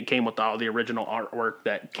 and it came with all the original artwork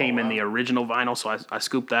that came in the original vinyl, so I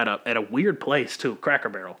scooped that up at a weird place, too. Cracker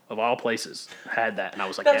Barrel, of all places, had that, and I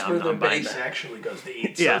was like, that's where I'm buying base that. Actually goes to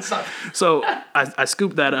eat. So Yeah, it's not... so I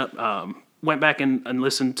scooped that up, went back and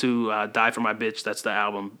listened to Die For My Bitch. That's the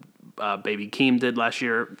album Baby Keem did last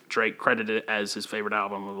year. Drake credited it as his favorite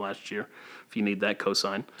album of last year, if you need that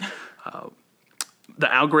cosign.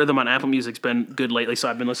 The algorithm on Apple Music's been good lately, so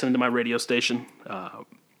I've been listening to my radio station.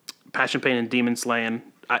 Passion Pain and Demon Slaying.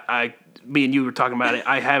 Me and you were talking about it.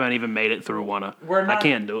 I haven't even made it through one. I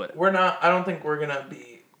can't do it. I don't think we're gonna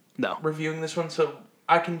be reviewing this one. So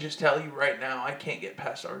I can just tell you right now, I can't get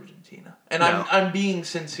past Argentina, and I'm being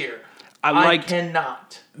sincere. I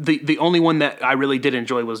cannot. The only one that I really did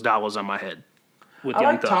enjoy was Dollars on My Head. With I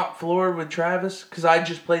Young like Thug. Top Floor with Travis because I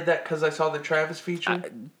just played that because I saw the Travis feature.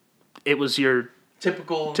 It was your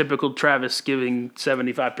typical Travis giving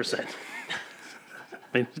 75%.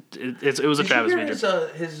 I mean, it was a Travis feature.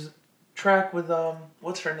 His track with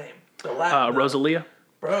what's her name? Rosalia.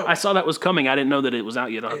 Bro, I saw that was coming. I didn't know that it was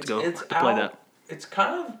out yet. I'll have to go to play that. It's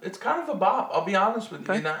kind of a bop. I'll be honest with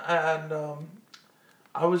you. And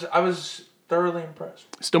I was thoroughly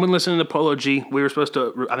impressed. Still been listening to Polo G. We were supposed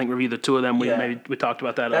to, I think, review the two of them. We talked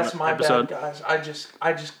about that. That's on my episode. bad, guys.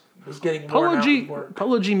 I just was getting worn out with work.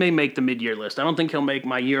 Polo G may make the mid-year list. I don't think he'll make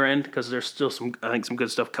my year-end because there's still some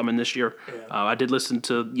good stuff coming this year. Yeah. I did listen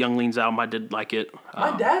to Young Lean's album. I did like it.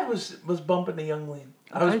 My dad was bumping the Young Lean.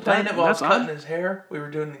 I was playing it while I was cutting his hair. We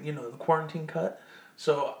were doing the quarantine cut.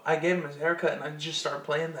 So I gave him his haircut and I just started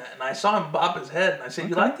playing that. And I saw him bop his head and I said,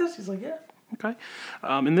 "You like this?" He's like, "Yeah." Okay.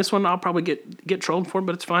 And this one I'll probably get trolled for,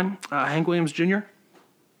 but it's fine. Hank Williams Jr.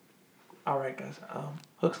 All right, guys.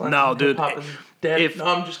 Hooks, Lines, no, and dude. Hip Hop is dead. No,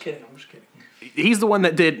 I'm just kidding. He's the one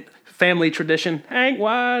that did Family Tradition. Hank,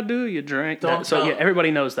 why do you drink? So yeah,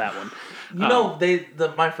 everybody knows that one.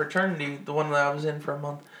 My fraternity, the one that I was in for a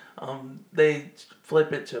month, they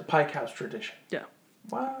flip it to Pike House Tradition. Yeah.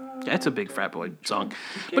 Wow. Yeah, it's a big frat boy song.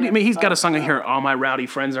 But I mean, he's got a song in here, All My Rowdy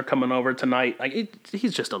Friends Are Coming Over Tonight.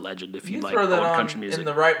 He's just a legend if you like throw that old on country music. In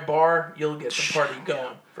the right bar, you'll get the party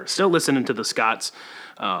going. Still listening to the Scots.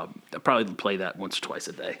 I'll probably play that once or twice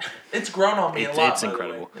a day. It's grown on me a lot. It's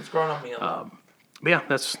incredible. It's grown on me a lot. But yeah,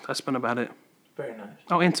 that's been about it. Very nice.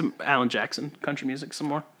 Oh, and some Alan Jackson country music, some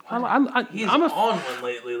more. He's on one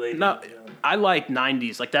lately. No, I like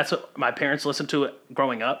 90s. Like, that's what my parents listened to it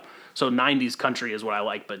growing up. So 90s country is what I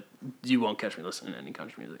like, but you won't catch me listening to any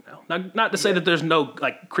country music now. Not to say that there's no,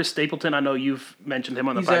 like, Chris Stapleton. I know you've mentioned him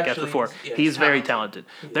on the podcast before. He's very talented.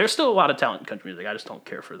 There's still a lot of talent in country music. I just don't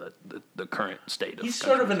care for the current state of He's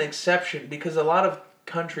country sort of music. an exception because a lot of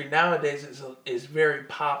country nowadays is very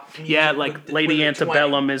pop music. Yeah, like Lady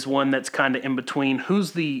Antebellum is one that's kind of in between.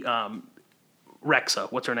 Who's the Rexa?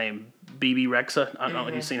 What's her name? BB Rexa? I don't know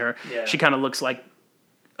if you've seen her. Yeah. She kind of looks like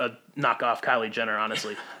a knockoff Kylie Jenner,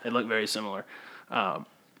 honestly. They look very similar.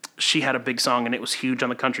 She had a big song, and it was huge on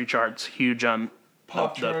the country charts, huge on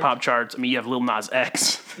the pop charts. I mean, you have Lil Nas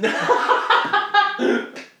X. You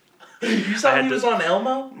saw he was on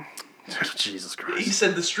Elmo? Jesus Christ. He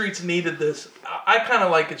said the streets needed this. I kind of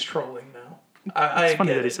like his trolling now. It's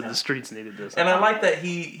funny that he said the streets needed this. And I like that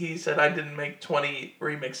he said, I didn't make 20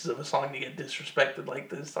 remixes of a song to get disrespected like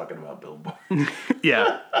this, talking about Billboard.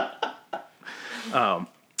 Yeah.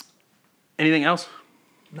 Anything else?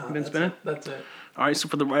 No, That's it. All right, so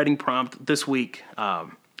for the writing prompt this week,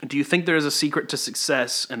 do you think there is a secret to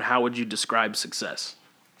success, and how would you describe success?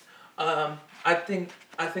 I think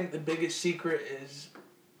the biggest secret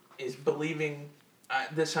is believing.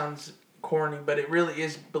 This sounds corny, but it really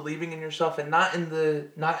is believing in yourself, and not in the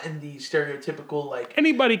stereotypical like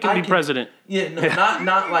anybody can be president. Yeah, no,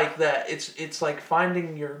 not like that. It's like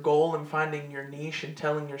finding your goal and finding your niche and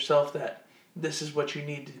telling yourself that this is what you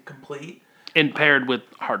need to complete. And paired with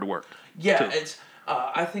hard work. Yeah, too. it's.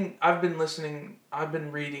 I think I've been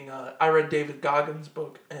reading. I read David Goggins'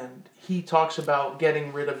 book, and he talks about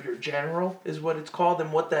getting rid of your general, is what it's called,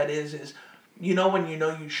 and what that is when you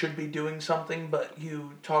know you should be doing something, but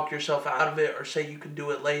you talk yourself out of it or say you can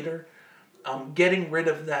do it later. Getting rid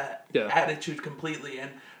of that attitude completely,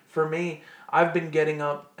 and for me, I've been getting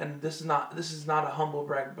up, and this is not a humble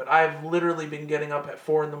brag, but I've literally been getting up at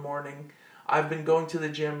 4 a.m. I've been going to the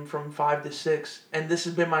gym from 5 to 6, and this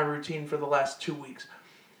has been my routine for the last 2 weeks.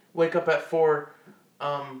 Wake up at 4,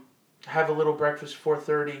 have a little breakfast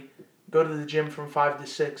 4:30, go to the gym from 5 to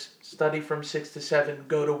 6, study from 6 to 7,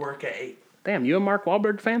 go to work at 8. Damn, you a Mark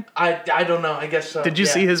Wahlberg fan? I don't know. I guess so. Did you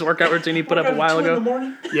see his workout routine he put up a while ago? 2 in the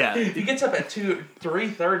morning? Yeah. He gets up at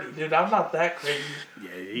 3:30, dude. I'm not that crazy.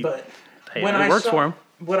 Yeah, but when it works for him.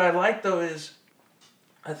 What I like though is,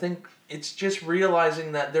 I think it's just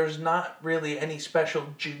realizing that there's not really any special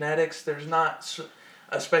genetics. There's not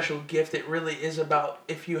a special gift. It really is about,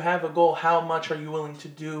 if you have a goal, how much are you willing to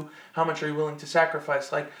do? How much are you willing to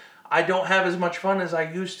sacrifice? Like, I don't have as much fun as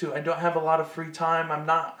I used to. I don't have a lot of free time. I'm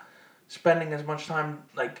not spending as much time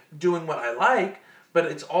like doing what I like, but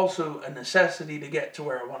it's also a necessity to get to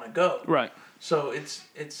where I want to go. Right. So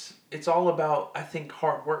it's all about, I think,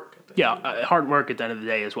 hard work. Yeah, hard work at the end of the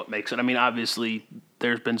day is what makes it. I mean, obviously,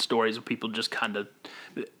 there's been stories of people just kind of,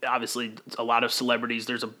 obviously, a lot of celebrities,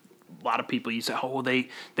 there's a lot of people you say, oh, they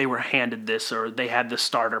were handed this or they had the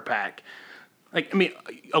starter pack. Like, I mean,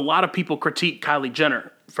 a lot of people critique Kylie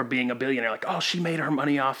Jenner for being a billionaire. Like, oh, she made her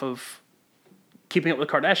money off of Keeping Up with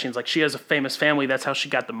the Kardashians. Like, she has a famous family. That's how she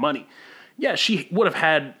got the money. Yeah, she would have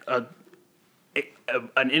had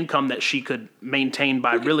an income that she could maintain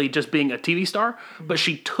by really just being a TV star, but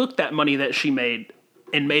she took that money that she made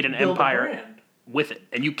and made an empire with it,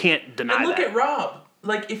 and you can't deny that. And look at Rob.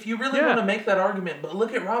 Like, if you really want to make that argument, but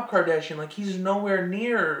look at Rob Kardashian. Like, he's nowhere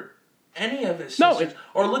near any of his sisters.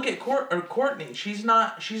 Or look at Kourtney. She's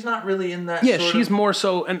not really in that. Yeah, she's more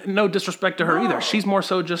so, and no disrespect to her either. She's more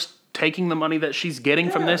so just taking the money that she's getting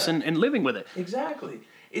from this and living with it. Exactly.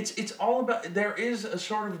 It's all about, there is a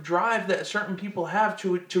sort of drive that certain people have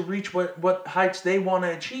to reach what heights they want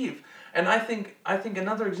to achieve. And I think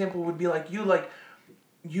another example would be like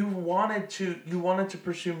you wanted to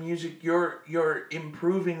pursue music. You're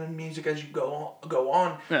improving in music as you go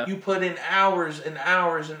on. Yeah. You put in hours and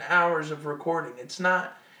hours and hours of recording.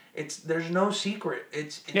 There's no secret.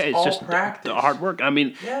 It's all just practice. The hard work. I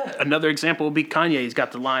mean, another example would be Kanye. He's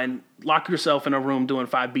got the line, lock yourself in a room doing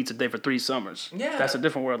 5 beats a day for 3 summers. Yeah. That's a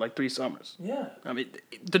different word, like 3 summers. Yeah. I mean,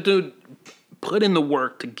 the dude put in the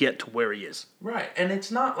work to get to where he is. Right. And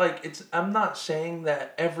it's not like, I'm not saying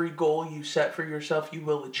that every goal you set for yourself you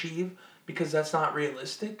will achieve, because that's not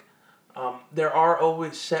realistic. There are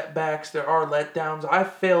always setbacks. There are letdowns.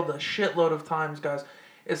 I've failed a shitload of times, guys.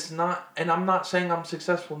 It's not, and I'm not saying I'm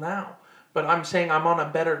successful now, but I'm saying I'm on a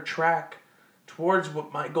better track towards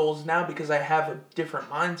what my goals now, because I have a different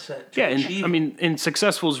mindset to achieve. And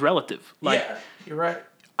successful is relative. Like, yeah, you're right.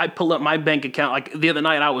 I pull up my bank account. Like the other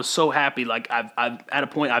night, I was so happy. Like I've at a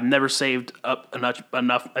point I've never saved up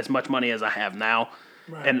enough as much money as I have now.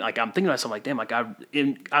 Right. And like I'm thinking to myself, like, damn, like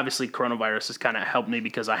obviously coronavirus has kind of helped me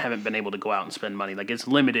because I haven't been able to go out and spend money. Like it's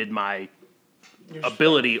limited my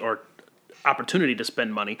ability or opportunity to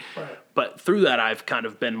spend money. Right. But through that, I've kind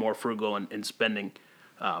of been more frugal in spending.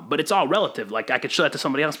 But it's all relative. Like I could show that to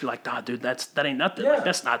somebody else and be like, nah, dude, that ain't nothing. Yeah. Like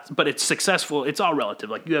that's not, but it's successful. It's all relative.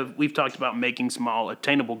 Like we've talked about making small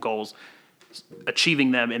attainable goals,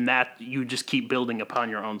 achieving them, and that you just keep building upon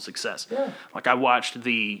your own success. Yeah. Like I watched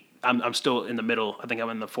I'm still in the middle. I think I'm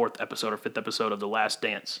in the 4th episode or 5th episode of The Last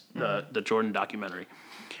Dance, the Jordan documentary.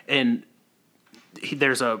 And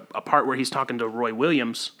there's a part where he's talking to Roy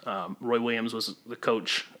Williams. Roy Williams was the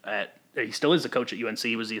coach he still is the coach at UNC.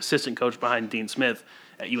 He was the assistant coach behind Dean Smith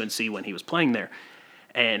at UNC when he was playing there.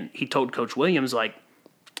 And he told Coach Williams, like,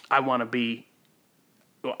 I want to be,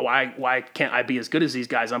 why can't I be as good as these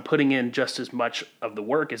guys? I'm putting in just as much of the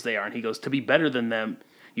work as they are. And he goes, to be better than them,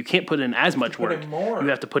 You can't put in as much work. You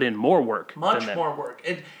have to put in more work. Much more work.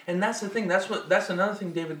 And that's the thing. That's another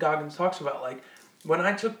thing David Goggins talks about. Like, when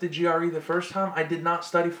I took the GRE the first time, I did not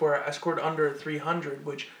study for it. I scored under a 300,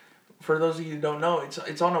 which, for those of you who don't know,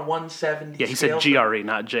 it's on a 170 Yeah, he said GRE,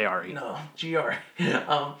 not JRE. No, GRE.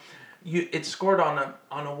 It's scored on a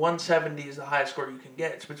 170 is the highest score you can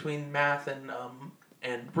get. It's between math and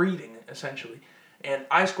reading, essentially. And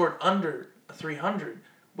I scored under a 300,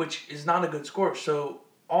 which is not a good score. So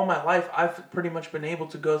all my life, I've pretty much been able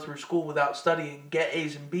to go through school without studying, get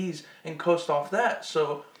A's and B's, and coast off that.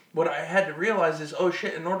 So what I had to realize is, oh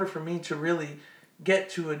shit, in order for me to really get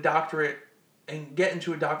to a doctorate and get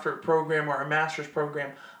into a doctorate program or a master's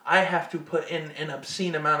program, I have to put in an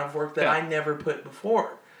obscene amount of work that I never put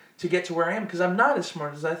before to get to where I am, because I'm not as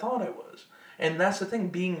smart as I thought I was. And that's the thing,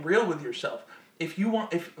 being real with yourself.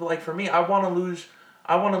 Like for me, I want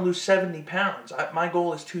to lose 70 pounds. My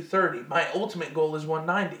goal is 230. My ultimate goal is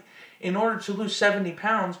 190. In order to lose 70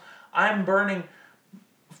 pounds, I'm burning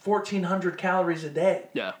 1,400 calories a day.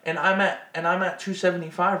 Yeah. And I'm at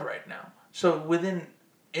 275 right now. So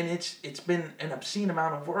it's been an obscene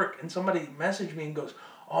amount of work. And somebody messaged me and goes,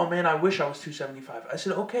 "Oh man, I wish I was 275. I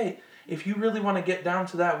said, okay, if you really want to get down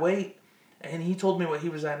to that weight, and he told me what he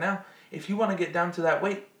was at now, if you want to get down to that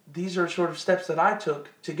weight, these are sort of steps that I took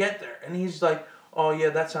to get there. And he's like, oh yeah,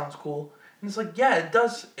 that sounds cool. And it's like, yeah, it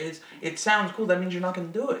does. It sounds cool. That means you're not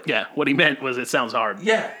going to do it. Yeah, what he meant was it sounds hard.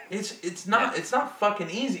 Yeah, it's not fucking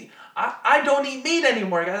easy. I don't eat meat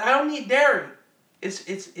anymore, guys. I don't eat dairy. It's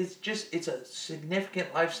a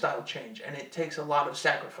significant lifestyle change, and it takes a lot of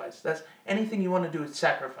sacrifice. That's anything you want to do is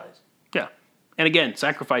sacrifice. Yeah, and again,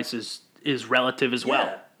 sacrifice is relative as well.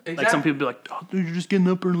 Yeah, exactly. Like some people be like, "Oh, dude, you're just getting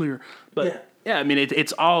up earlier," but yeah, I mean,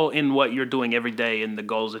 it's all in what you're doing every day and the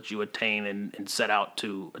goals that you attain and set out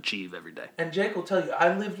to achieve every day. And Jake will tell you,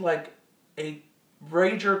 I lived like a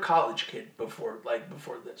rager college kid before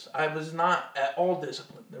this. I was not at all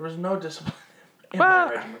disciplined. There was no discipline in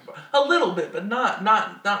my regiment. A little bit, but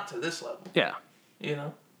not to this level. Yeah. You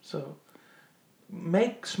know? So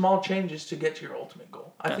make small changes to get to your ultimate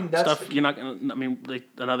goal. I think that's stuff you're not gonna. I mean, like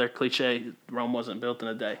another cliche: Rome wasn't built in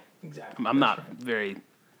a day. Exactly. I'm not very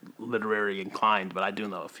literary inclined, but I do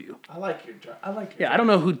know a few. I like your job. I don't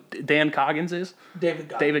know who Dan Coggins is. David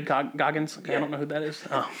Goggins. Okay, yeah. I don't know who that is.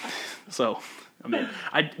 Oh. So, I mean,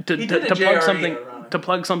 to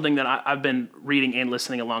plug something that I've been reading and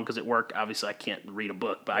listening along, because at work, obviously I can't read a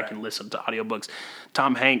book, but I can listen to audiobooks.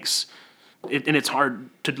 Tom Hanks, and it's hard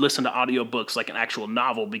to listen to audiobooks like an actual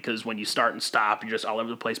novel, because when you start and stop, you're just all over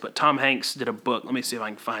the place. But Tom Hanks did a book. Let me see if I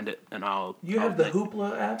can find it, and You have the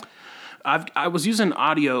Hoopla app? I was using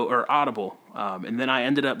Audible, and then I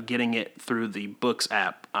ended up getting it through the Books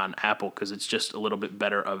app on Apple, because it's just a little bit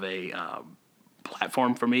better of a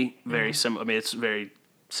platform for me. Very similar. I mean, it's very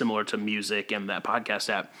similar to music and that podcast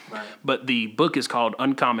app. Right. But the book is called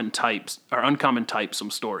Uncommon Types,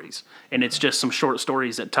 Some Stories. And it's just some short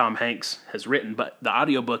stories that Tom Hanks has written, but the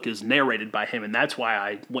audiobook is narrated by him, and that's why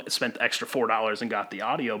I spent the extra $4 and got the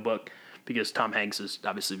audiobook, because Tom Hanks is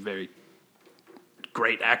obviously very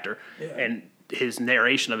great actor, and his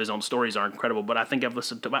narration of his own stories are incredible. But I think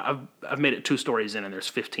I've made it 2 stories in, and there's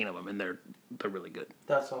 15 of them, and they're really good.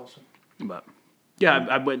 That's awesome. But yeah,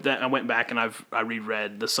 I went back and I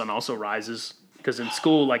reread The Sun Also Rises, because in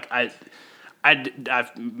school, like I've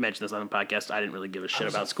mentioned this on the podcast, I didn't really give a shit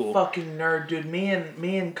about school. Fucking nerd, dude. Me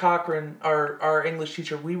and Cochran, our English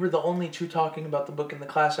teacher, we were the only 2 talking about the book in the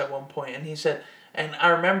class at one point, and he said. And I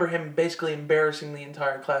remember him basically embarrassing the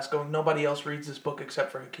entire class, going, nobody else reads this book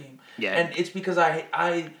except for Hakeem. Yeah. And it's because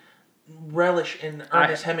I relish in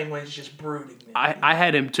Ernest Hemingway's just brooding. I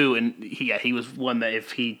had him too, and he was one that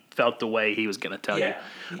if he felt the way, he was going to tell you.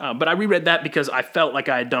 But I reread that because I felt like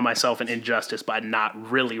I had done myself an injustice by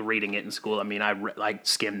not really reading it in school. I mean, I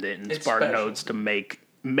skimmed it and sparked notes to make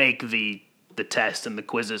the test and the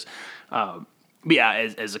quizzes. But yeah,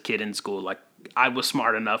 as a kid in school, like, I was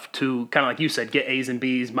smart enough to, kind of like you said, get A's and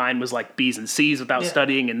B's. Mine was like B's and C's without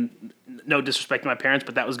studying, and no disrespect to my parents,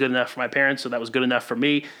 but that was good enough for my parents, so that was good enough for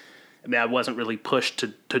me. I mean, I wasn't really pushed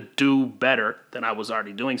to do better than I was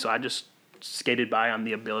already doing, so I just skated by on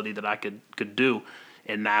the ability that I could do.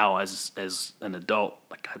 And now, as an adult,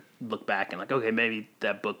 like, I look back and like, okay, maybe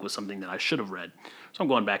that book was something that I should have read. So I'm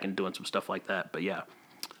going back and doing some stuff like that, but yeah.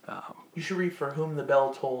 You should read For Whom the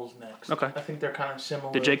Bell Tolls next. Okay. I think they're kind of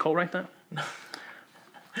similar. Did J. Cole write that?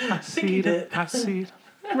 I think he did. I see it.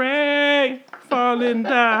 Rain falling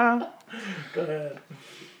down. Go ahead.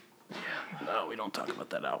 Yeah. No, we don't talk about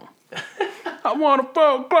that album. I want to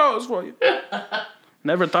fold clothes for you.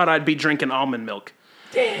 Never thought I'd be drinking almond milk.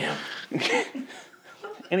 Damn.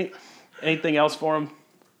 Anything else for him?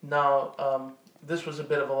 No, this was a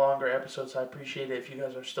bit of a longer episode, so I appreciate it if you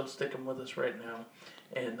guys are still sticking with us right now.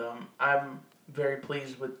 And I'm very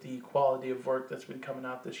pleased with the quality of work that's been coming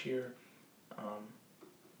out this year.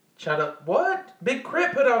 Shout out, what? Big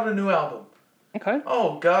Crit put out a new album. Okay.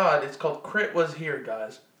 Oh, God. It's called Crit Was Here,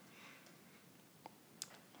 guys.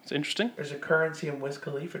 It's interesting. There's a Currency and Wiz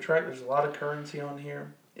Khalifa track. There's a lot of Currency on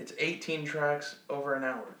here. It's 18 tracks over an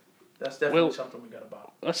hour. That's definitely something we got to buy.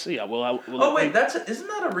 Let's see. We'll wait. Isn't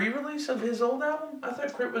that a re-release of his old album? I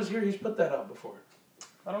thought Crit Was Here. He's put that out before.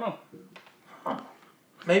 I don't know. Huh.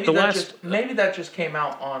 Maybe that just came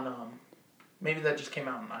out on... Maybe that just came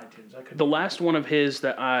out on iTunes. The last one of his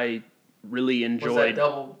that I really enjoyed... Was that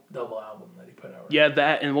double album that he put out? Right? Yeah,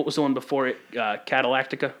 that, and what was the one before it?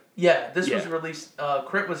 Cadillactica? Yeah, this was released...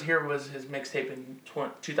 Crit Was Here was his mixtape in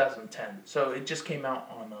 2010. So it just came out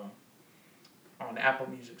on Apple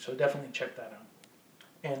Music. So definitely check that out.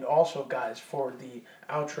 And also, guys, for the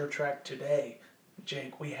outro track today,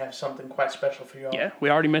 Jake, we have something quite special for you all. Yeah,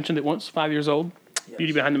 we already mentioned it once, 5 years old. Yes.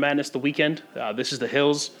 Beauty Behind the Madness, The Weeknd. This is The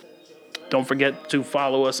Hills. Don't forget to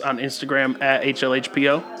follow us on Instagram at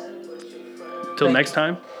HLHPO. Till next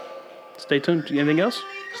time, stay tuned. Anything else?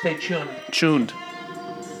 Stay tuned. Tuned.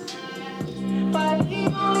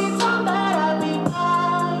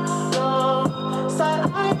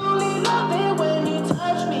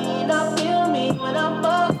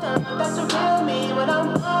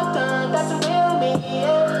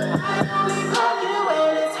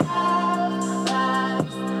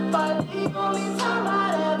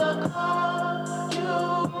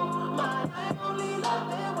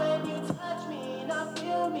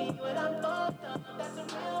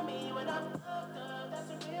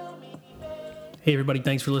 Hey everybody,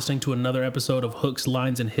 thanks for listening to another episode of Hooks,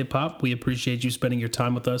 Lines, and Hip Hop. We appreciate you spending your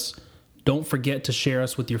time with us. Don't forget to share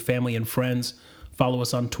us with your family and friends. Follow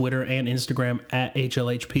us on Twitter and Instagram at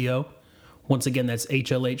HLHPO. Once again, that's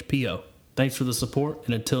HLHPO. Thanks for the support,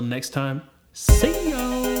 and until next time, see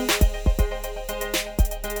ya!